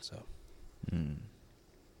out. So,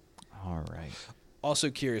 all right. Also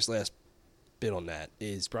curious, last bit on that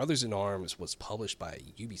is Brothers in Arms was published by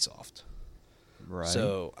Ubisoft. Right.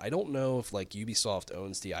 So I don't know if like Ubisoft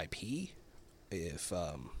owns the IP. If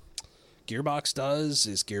Gearbox does,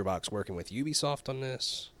 is Gearbox working with Ubisoft on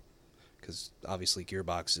this? Because obviously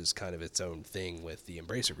Gearbox is kind of its own thing with the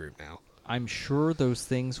Embracer Group now. I'm sure those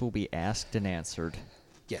things will be asked and answered.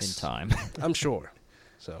 Yes. In time. I'm sure.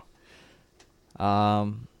 So.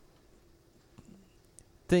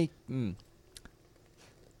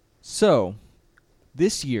 So,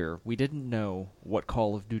 this year we didn't know what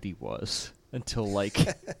Call of Duty was until late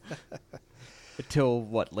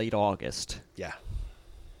August. Yeah.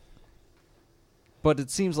 But it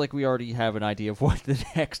seems like we already have an idea of what the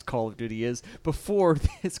next Call of Duty is before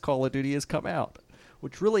this Call of Duty has come out,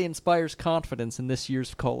 which really inspires confidence in this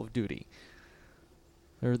year's Call of Duty.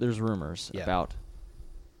 There's rumors about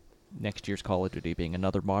next year's Call of Duty being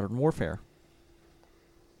another Modern Warfare.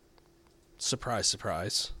 Surprise,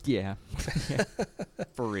 surprise. Yeah.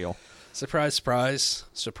 For real. Surprise, surprise.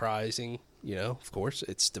 Surprising, of course.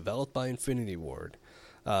 It's developed by Infinity Ward.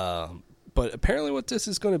 But apparently what this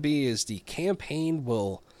is going to be is the campaign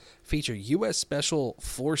will feature U.S. Special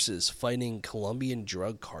Forces fighting Colombian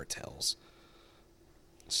drug cartels.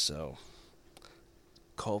 So,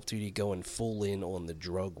 Call of Duty going full in on the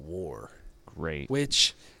drug war. Great.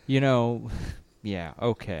 Which, yeah,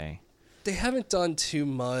 okay. They haven't done too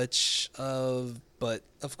much of, but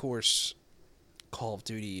of course, Call of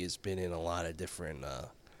Duty has been in a lot of different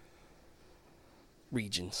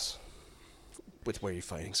regions with where you're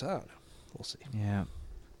fighting, so I don't know. We'll see. Yeah.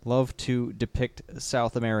 Love to depict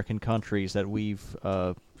South American countries that we've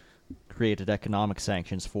created economic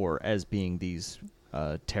sanctions for as being these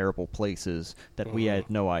terrible places that we had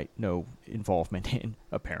no involvement in,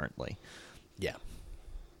 apparently. Yeah.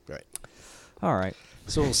 Right. All right.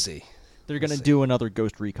 So we'll see. They're going to do another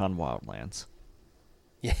Ghost Recon Wildlands.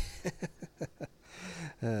 Yeah.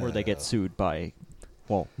 Where they get sued by,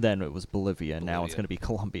 well, then it was Bolivia. Now it's going to be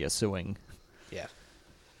Colombia suing. Yeah.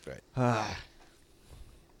 Right.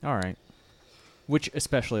 All right. Which,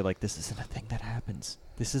 especially, this isn't a thing that happens.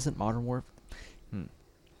 This isn't Modern Warfare.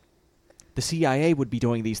 The CIA would be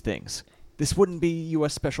doing these things. This wouldn't be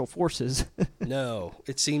U.S. Special Forces. No.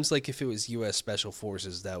 It seems like if it was U.S. Special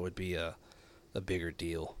Forces, that would be a bigger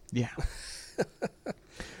deal. Yeah.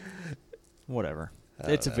 Whatever.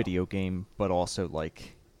 It's a video game, but also,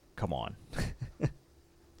 come on.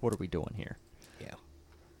 What are we doing here? Yeah.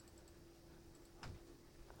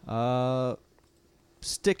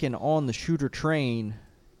 Sticking on the shooter train,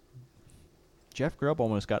 Jeff Grubb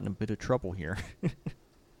almost got in a bit of trouble here.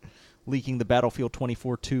 Leaking the Battlefield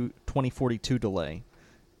 2042 delay.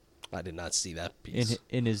 I did not see that piece.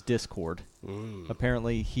 In his Discord.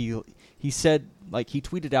 Apparently, he said, like, he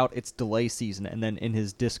tweeted out it's delay season, and then in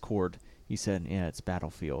his Discord, he said, yeah, it's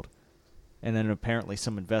Battlefield. And then apparently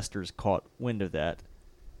some investors caught wind of that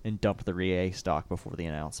and dumped the EA stock before the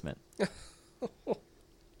announcement. God.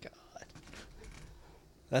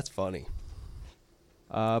 That's funny.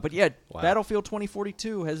 But yeah, Wow. Battlefield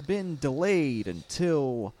 2042 has been delayed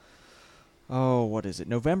until, what is it,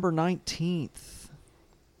 November 19th.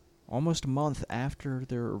 Almost a month after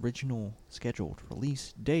their original scheduled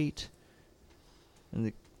release date.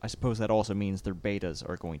 And I suppose that also means their betas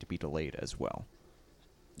are going to be delayed as well.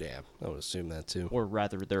 Yeah, I would assume that too. Or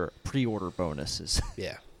rather, their pre-order bonuses.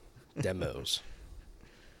 Yeah. Demos.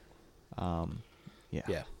 Yeah.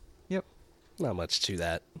 Yeah. Yep. Not much to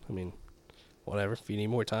that. I mean, whatever. If you need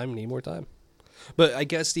more time, you need more time. But I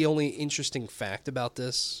guess the only interesting fact about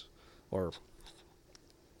this,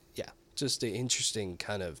 just the interesting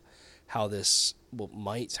kind of how this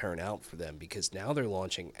might turn out for them, because now they're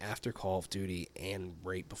launching after Call of Duty and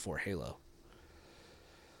right before Halo.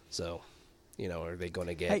 So, are they going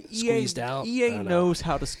to get squeezed out? EA knows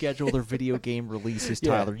how to schedule their video game releases,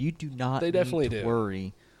 Tyler. You do not need to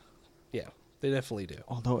worry. Yeah, they definitely do.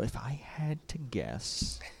 Although, if I had to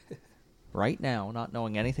guess, right now, not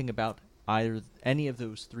knowing anything about any of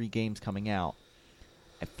those three games coming out,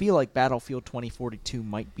 I feel like Battlefield 2042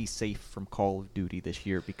 might be safe from Call of Duty this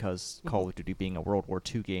year, because Call of Duty being a World War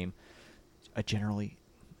II game,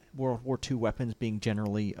 World War II weapons being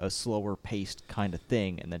generally a slower paced kind of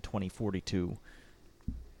thing, and then 2042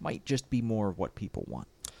 might just be more of what people want.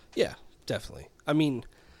 Yeah, definitely. I mean,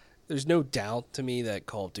 there's no doubt to me that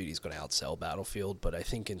Call of Duty is going to outsell Battlefield, but I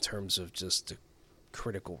think in terms of just the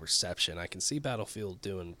critical reception, I can see Battlefield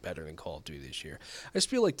doing better than Call of Duty this year. I just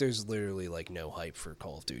feel like there's literally like no hype for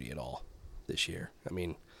Call of Duty at all this year. I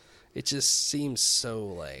mean, it just seems so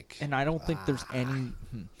like... And I don't think there's any...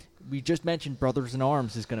 We just mentioned Brothers in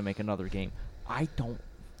Arms is going to make another game.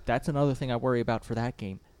 That's another thing I worry about for that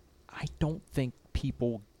game. I don't think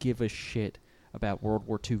people give a shit about World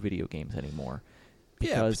War II video games anymore.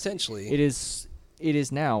 Yeah, potentially. It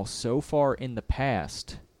is now so far in the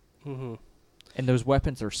past... Mm-hmm. And those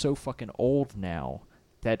weapons are so fucking old now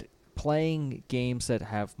that playing games that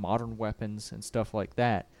have modern weapons and stuff like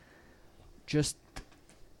that, just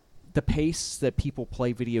the pace that people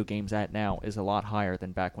play video games at now is a lot higher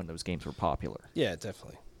than back when those games were popular. Yeah,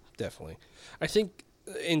 definitely. Definitely. I think,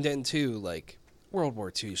 and then too, like, World War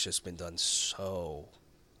II has just been done so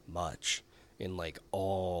much in, like,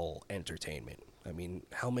 all entertainment. I mean,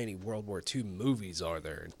 how many World War II movies are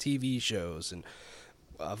there, and TV shows, and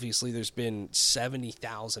obviously there's been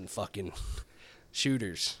 70,000 fucking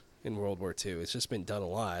shooters in World War II. It's just been done a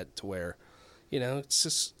lot to where, it's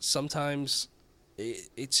just sometimes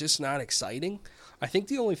it's just not exciting. I think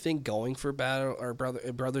the only thing going for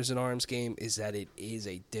Brothers in Arms game is that it is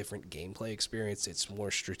a different gameplay experience. It's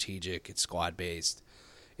more strategic. It's squad based.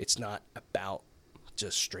 It's not about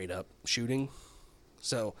just straight up shooting.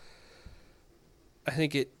 So I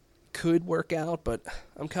think it could work out, but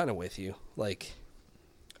I'm kind of with you. Like,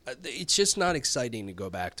 it's just not exciting to go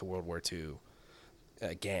back to World War II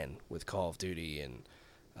again with Call of Duty, and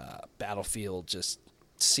Battlefield just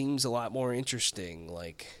seems a lot more interesting.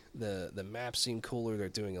 Like, the maps seem cooler. They're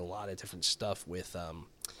doing a lot of different stuff with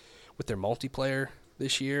their multiplayer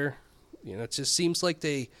this year. It just seems like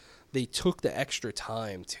they took the extra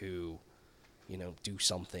time to, do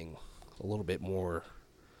something a little bit more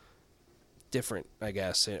different, I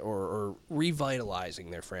guess, or revitalizing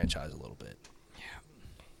their franchise a little bit.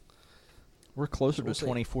 We're closer to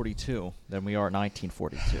 2042 than we are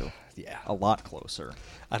 1942. Yeah. A lot closer.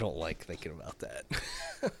 I don't like thinking about that.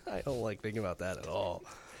 I don't like thinking about that at all.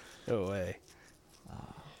 No way.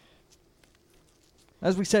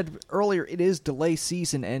 As we said earlier, it is delay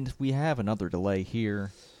season, and we have another delay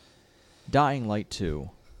here. Dying Light 2.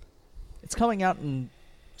 It's coming out in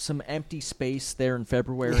some empty space there in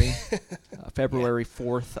February. February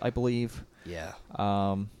 4th, I believe. Yeah.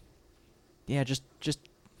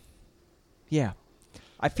 Yeah,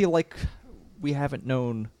 I feel like we haven't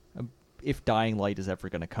known if Dying Light is ever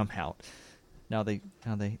going to come out. Now they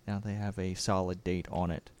have a solid date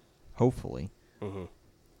on it. Hopefully,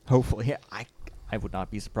 hopefully, I would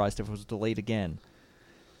not be surprised if it was delayed again.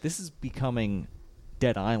 This is becoming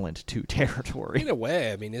Dead Island 2 territory. In a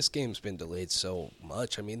way, I mean, this game's been delayed so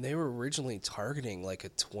much. I mean, they were originally targeting like a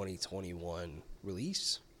 2021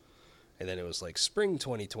 release, and then it was like spring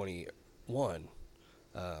 2021.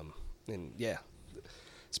 And yeah,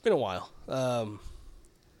 it's been a while.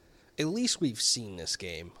 At least we've seen this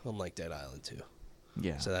game, unlike Dead Island 2.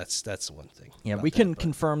 Yeah. So that's one thing. Yeah, we can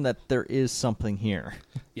confirm that there is something here.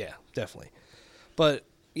 Yeah, definitely. But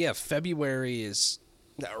yeah, February is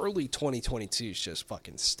early 2022 is just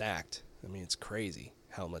fucking stacked. I mean, it's crazy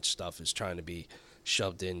how much stuff is trying to be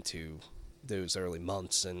shoved into those early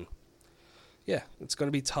months, and yeah, it's going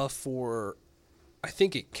to be tough for. I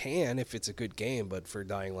think it can if it's a good game, but for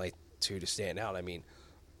Dying Light 2 to stand out, I mean,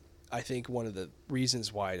 I think one of the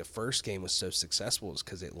reasons why the first game was so successful is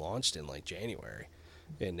because it launched in like January,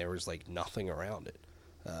 and there was like nothing around it.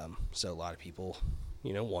 So a lot of people,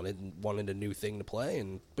 wanted a new thing to play,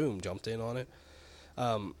 and boom, jumped in on it.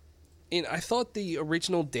 And I thought the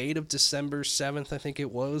original date of December 7th, I think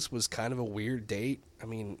it was kind of a weird date. I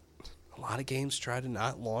mean, a lot of games try to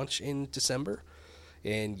not launch in December,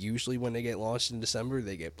 and usually when they get launched in December,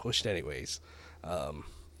 they get pushed anyways.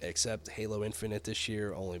 Except Halo Infinite this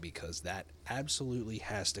year, only because that absolutely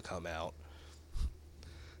has to come out.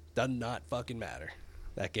 Does not fucking matter.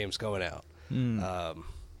 That game's going out.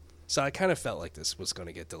 So I kind of felt like this was going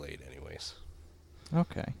to get delayed anyways.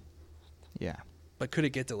 Okay. Yeah. But could it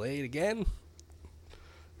get delayed again?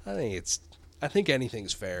 I think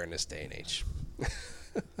anything's fair in this day and age.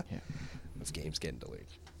 Yeah. If games getting delayed.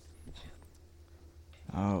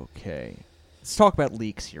 Okay. Let's talk about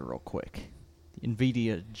leaks here real quick.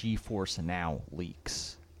 NVIDIA GeForce Now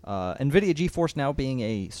leaks. NVIDIA GeForce Now being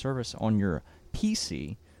a service on your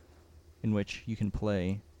PC in which you can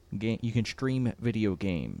you can stream video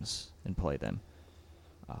games and play them.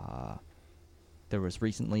 There was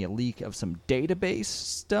recently a leak of some database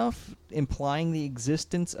stuff implying the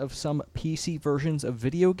existence of some PC versions of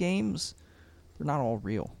video games. They're not all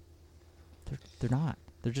real. They're not.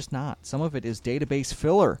 They're just not. Some of it is database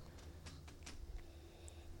filler.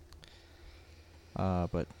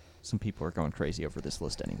 But some people are going crazy over this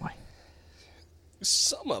list anyway.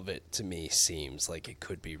 Some of it, to me, seems like it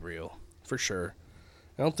could be real. For sure.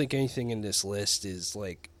 I don't think anything in this list is,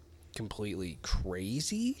 like, completely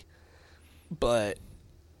crazy. But,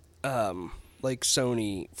 like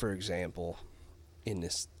Sony, for example, in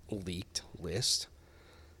this leaked list,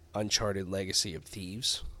 Uncharted Legacy of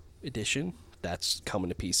Thieves edition, that's coming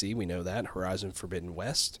to PC. We know that. Horizon Forbidden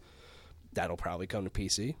West, that'll probably come to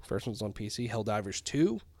PC. First one's on PC. Helldivers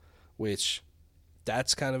 2, which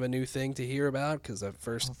that's kind of a new thing to hear about because that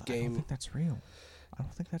first game. I don't think that's real. I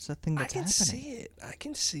don't think that's a thing that's happening. I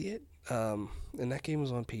can see it. And that game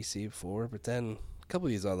was on PC before, but then a couple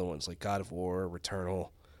of these other ones like God of War, Returnal,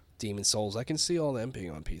 Demon Souls, I can see all them being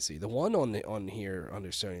on PC. The one on here under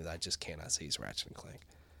Sony that I just cannot see is Ratchet and Clank.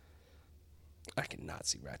 I cannot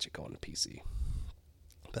see Ratchet going to PC.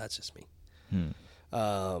 But that's just me.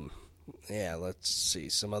 Yeah, let's see.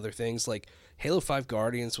 Some other things like Halo 5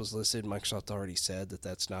 Guardians was listed. Microsoft already said that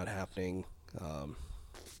that's not happening. A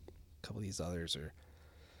couple of these others are.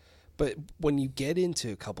 But when you get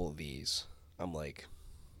into a couple of these, I'm like,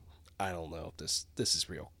 I don't know if this is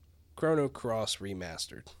real. Chrono Cross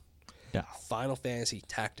Remastered. No. Final Fantasy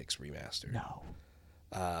Tactics Remastered. No.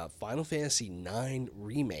 Final Fantasy 9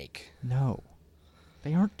 Remake. No.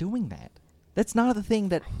 They aren't doing that. That's not a thing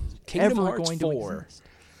that Kingdom ever Hearts going 4. to exist.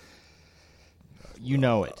 You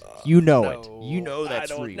know it. You know it. No, You know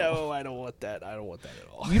that's real. No, I don't want that. I don't want that at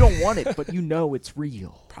all. You don't want it, but you know it's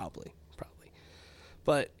real. Probably.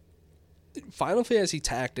 But Final Fantasy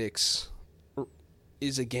Tactics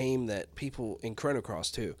is a game that people, in Chrono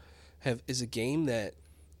Cross too, is a game that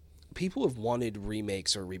people have wanted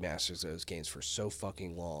remakes or remasters of those games for so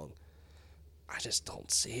fucking long. I just don't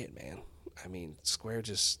see it, man. I mean, Square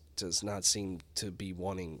just does not seem to be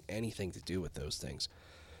wanting anything to do with those things.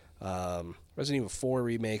 Resident Evil 4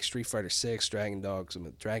 remake, Street Fighter 6,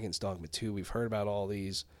 Dragon's Dogma 2. We've heard about all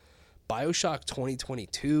these. BioShock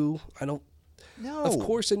 2022. No. Of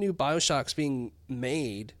course, a new BioShock's being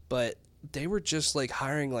made, but they were just like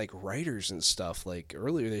hiring like writers and stuff like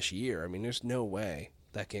earlier this year. I mean, there's no way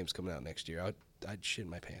that game's coming out next year. I'd shit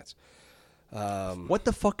my pants. What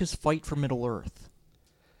the fuck is Fight for Middle Earth?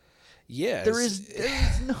 Yeah, there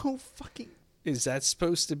is no fucking. Is that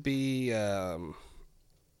supposed to be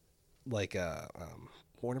like a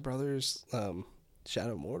Warner Brothers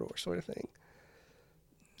Shadow of Mordor sort of thing?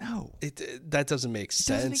 No, that doesn't make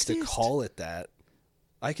sense to call it that.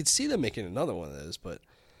 I could see them making another one of those, but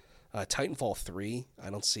Titanfall 3, I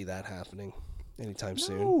don't see that happening anytime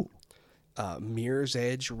soon. Mirror's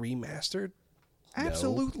Edge remastered?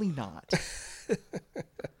 Absolutely not.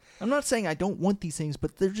 I'm not saying I don't want these things,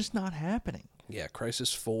 but they're just not happening. Yeah,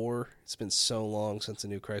 Crysis 4. It's been so long since a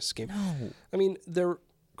new Crysis game. No. I mean,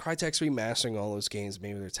 Crytek's remastering all those games.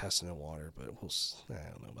 Maybe they're testing the water, but I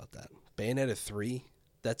don't know about that. Bayonetta 3,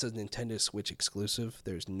 that's a Nintendo Switch exclusive.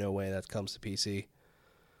 There's no way that comes to PC.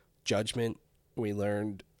 Judgment, we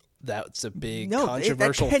learned that's a big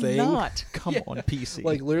controversial that thing. Cannot come on PC.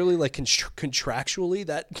 Like literally, like contractually,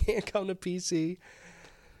 that can't come to PC.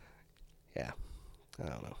 Yeah, I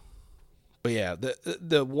don't know. But yeah,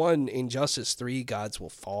 the one Injustice 3, Gods Will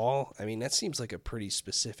Fall. I mean, that seems like a pretty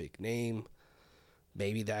specific name.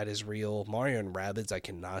 Maybe that is real. Mario and Rabbids I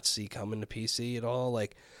cannot see coming to PC at all.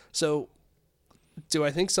 Like, so do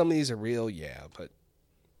I think some of these are real? Yeah, but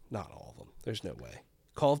not all of them. There's no way.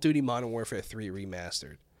 Call of Duty Modern Warfare 3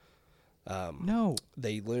 remastered. No.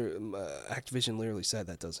 Activision literally said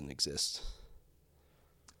that doesn't exist.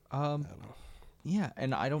 I don't know. Yeah,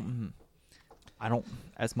 and I don't,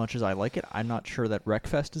 as much as I like it, I'm not sure that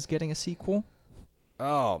Wreckfest is getting a sequel.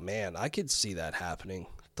 Oh, man, I could see that happening.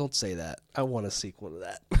 Don't say that. I want a sequel to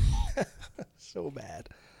that. So bad.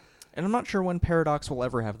 And I'm not sure when Paradox will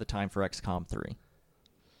ever have the time for XCOM 3.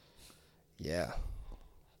 Yeah.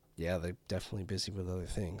 Yeah, they're definitely busy with other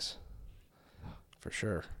things. For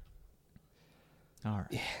sure. All right.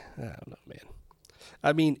 Yeah, I don't know, man.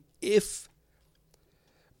 I mean,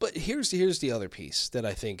 but here's the other piece that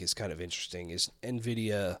I think is kind of interesting is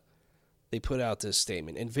NVIDIA, they put out this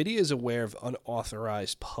statement. NVIDIA is aware of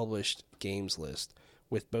unauthorized published games list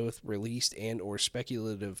with both released and or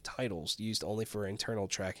speculative titles used only for internal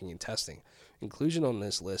tracking and testing. Inclusion on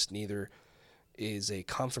this list neither is a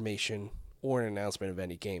confirmation or an announcement of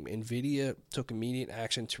any game. NVIDIA took immediate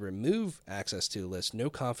action to remove access to the list. No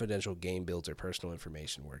confidential game builds or personal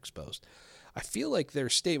information were exposed. I feel like their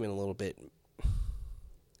statement a little bit,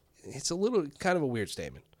 it's a little kind of a weird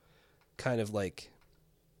statement. Kind of like,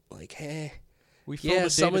 hey, yeah,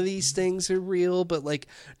 some of these things are real, but like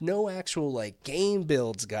no actual like game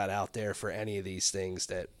builds got out there for any of these things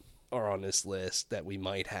that are on this list that we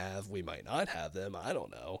might have. We might not have them. I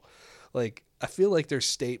don't know. Like, I feel like their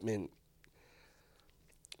statement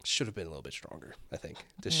should have been a little bit stronger, I think,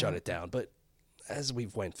 to shut it down. But as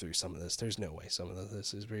we've went through some of this, there's no way some of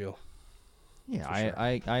this is real. Yeah, Sure.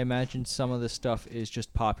 I imagine some of this stuff is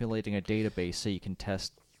just populating a database so you can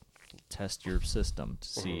test your system to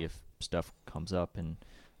see if stuff comes up. And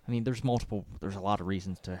I mean, there's a lot of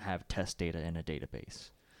reasons to have test data in a database.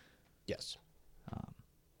 Yes.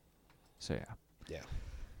 So yeah. Yeah.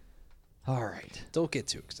 All right. Don't get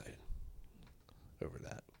too excited over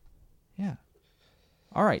that. Yeah.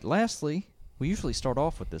 All right. Lastly, we usually start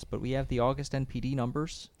off with this, but we have the August NPD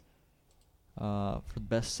numbers for the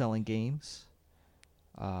best-selling games.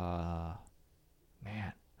 Man.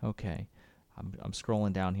 Okay. I'm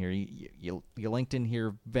scrolling down here. You linked in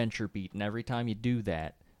here VentureBeat, and every time you do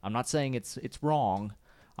that, I'm not saying it's wrong.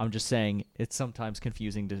 I'm just saying it's sometimes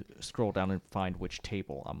confusing to scroll down and find which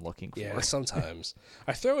table I'm looking for. Yeah, sometimes.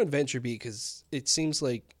 I throw in VentureBeat because it seems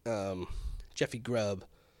like Jeffy Grubb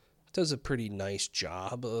does a pretty nice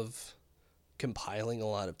job of compiling a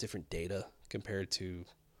lot of different data compared to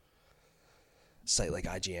a site like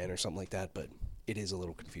IGN or something like that, but it is a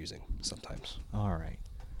little confusing sometimes. All right.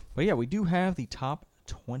 But yeah, we do have the top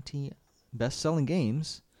 20 best-selling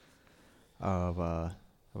games of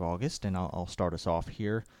August, and I'll start us off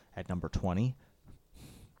here at number 20.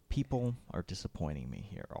 People are disappointing me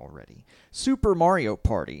here already. Super Mario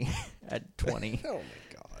Party at 20. Oh my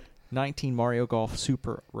god. 19 Mario Golf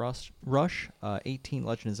Super Rush. 18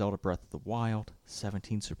 Legend of Zelda Breath of the Wild.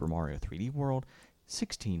 17 Super Mario 3D World.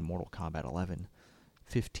 16 Mortal Kombat 11.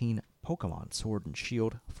 15 Pokemon Sword and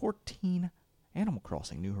Shield. 14 Animal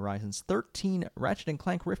Crossing New Horizons. 13 Ratchet &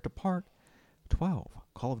 Clank Rift Apart. 12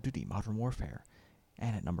 Call of Duty Modern Warfare.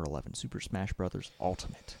 And at number 11, Super Smash Bros.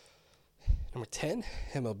 Ultimate. Number 10,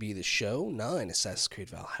 MLB The Show. 9, Assassin's Creed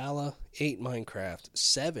Valhalla. 8, Minecraft.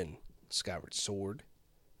 7, Skyward Sword.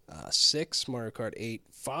 6, Mario Kart 8.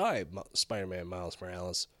 5, Spider-Man Miles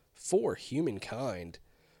Morales. 4, Humankind.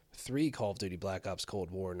 3, Call of Duty Black Ops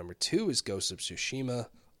Cold War. Number 2 is Ghost of Tsushima,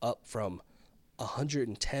 up from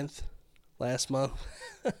 110th last month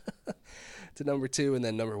to number 2. And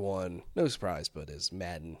then number 1, no surprise, but is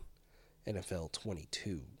Madden NFL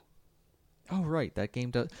 22. Oh, right. That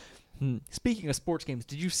game does... Speaking of sports games,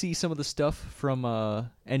 did you see some of the stuff from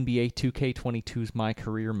NBA 2K22's My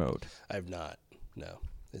Career mode? I have not. No.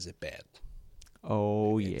 Is it bad?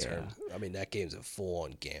 Oh, yeah. I mean, that game's a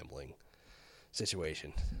full-on gambling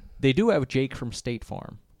situation. They do have Jake from State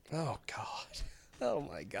Farm. Oh, God. Oh,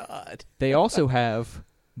 my God. They also have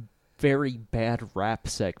very bad rap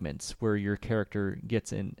segments where your character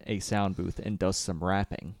gets in a sound booth and does some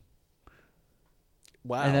rapping.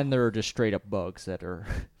 Wow. And then there are just straight-up bugs that are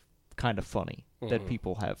kind of funny that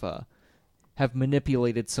people have have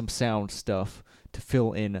manipulated some sound stuff to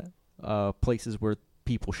fill in places where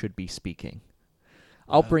people should be speaking.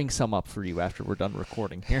 I'll bring some up for you after we're done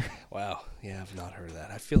recording here. Wow. Yeah, I've not heard of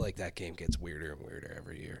that. I feel like that game gets weirder and weirder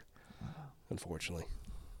every year, unfortunately.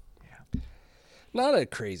 Yeah. Not a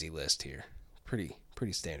crazy list here. Pretty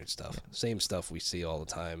standard stuff. Same stuff we see all the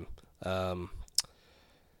time.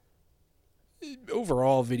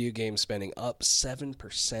 Overall, video game spending up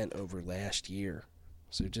 7% over last year.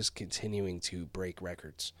 So just continuing to break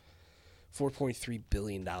records. $4.3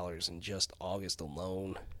 billion in just August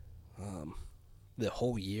alone. The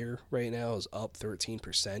whole year right now is up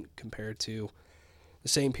 13% compared to the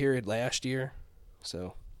same period last year.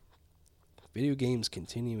 So video games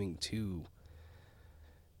continuing to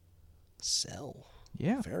sell.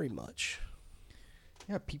 Yeah. Very much.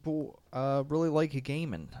 Yeah, people really like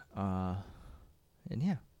gaming. And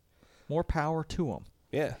yeah, more power to them.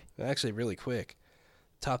 Yeah, actually really quick.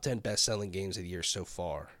 Top 10 best-selling games of the year so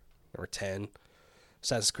far. Number 10,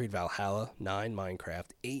 Assassin's Creed Valhalla. 9,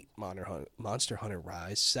 Minecraft. 8, Monster Hunter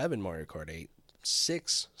Rise. 7, Mario Kart 8.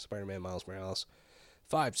 6, Spider-Man Miles Morales.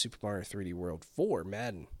 5, Super Mario 3D World. 4,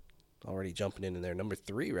 Madden. Already jumping in there. Number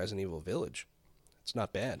 3, Resident Evil Village. It's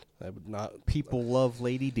not bad. I would not. People love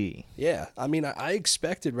Lady D. Yeah, I mean, I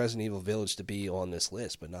expected Resident Evil Village to be on this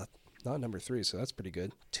list, but not number 3, so that's pretty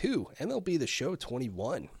good. 2, MLB The Show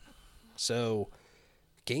 21. So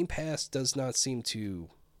Game Pass does not seem to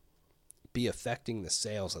be affecting the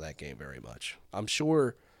sales of that game very much. I'm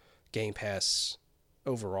sure Game Pass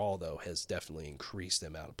overall, though, has definitely increased the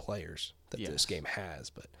amount of players that this game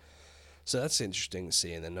has. But so that's interesting to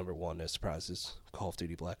see. And then number 1, no surprises, Call of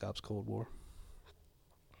Duty Black Ops Cold War.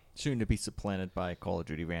 Soon to be supplanted by Call of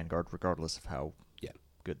Duty Vanguard, regardless of how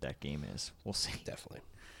good that game is. We'll see. Definitely.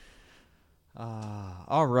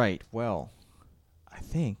 All right. Well, I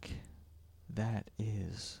think that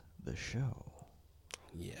is the show.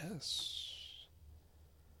 Yes.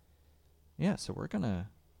 Yeah, so we're gonna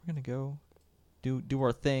go do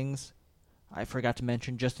our things. I forgot to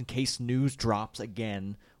mention, just in case news drops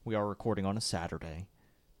again, we are recording on a Saturday.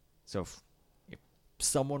 So if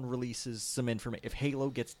someone releases some information, if Halo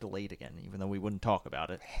gets delayed again, even though we wouldn't talk about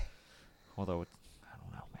it, although I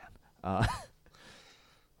don't know, man.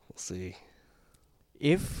 We'll see.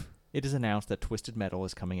 If it is announced that Twisted Metal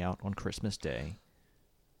is coming out on Christmas Day.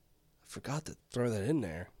 I forgot to throw that in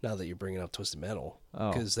there now that you're bringing up Twisted Metal.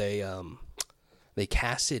 Oh. Because they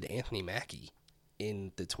casted Anthony Mackie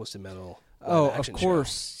in the Twisted Metal of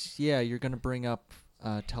course. Show. Yeah, you're going to bring up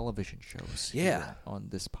television shows here on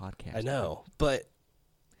this podcast. I know, but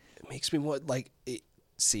it makes me want, it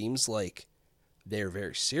seems like they're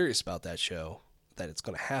very serious about that show, that it's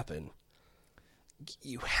going to happen.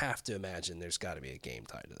 You have to imagine there's got to be a game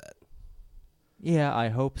tied to that. Yeah, I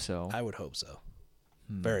hope so. I would hope so.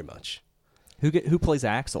 Very much. Who plays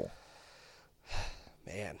Axel?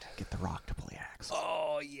 Man. Get The Rock to play Axel.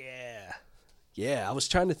 Oh, yeah. Yeah, I was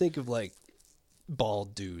trying to think of,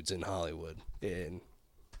 bald dudes in Hollywood. And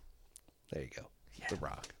there you go. Yeah. The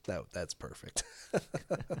Rock. That's perfect.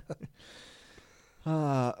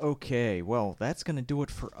 Okay, well, that's going to do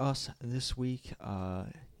it for us this week.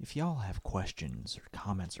 If y'all have questions or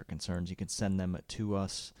comments or concerns, you can send them to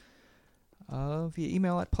us via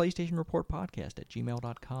email at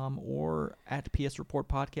PlayStationReportPodcast@gmail.com or at PS Report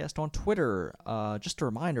Podcast on Twitter. Just a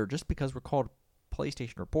reminder, just because we're called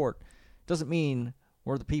PlayStation Report doesn't mean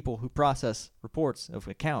we're the people who process reports of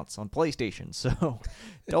accounts on PlayStation. So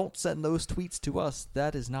don't send those tweets to us.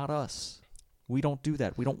 That is not us. We don't do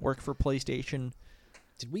that. We don't work for PlayStation.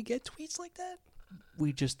 Did we get tweets like that?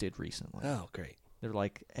 We just did recently. Oh, great. They're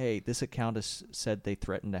like, hey, this account has said they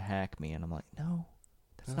threatened to hack me. And I'm like, no,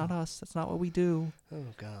 that's not us. That's not what we do. Oh,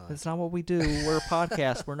 God. That's not what we do. We're a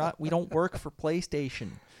podcast. We don't work for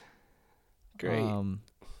PlayStation. Great.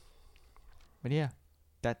 But yeah,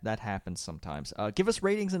 that happens sometimes. Give us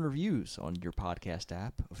ratings and reviews on your podcast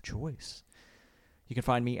app of choice. You can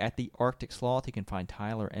find me at the Arctic Sloth. You can find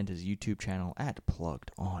Tyler and his YouTube channel at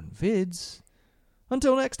Plugged On Vids.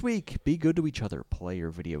 Until next week, be good to each other, play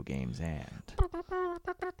your video games, and...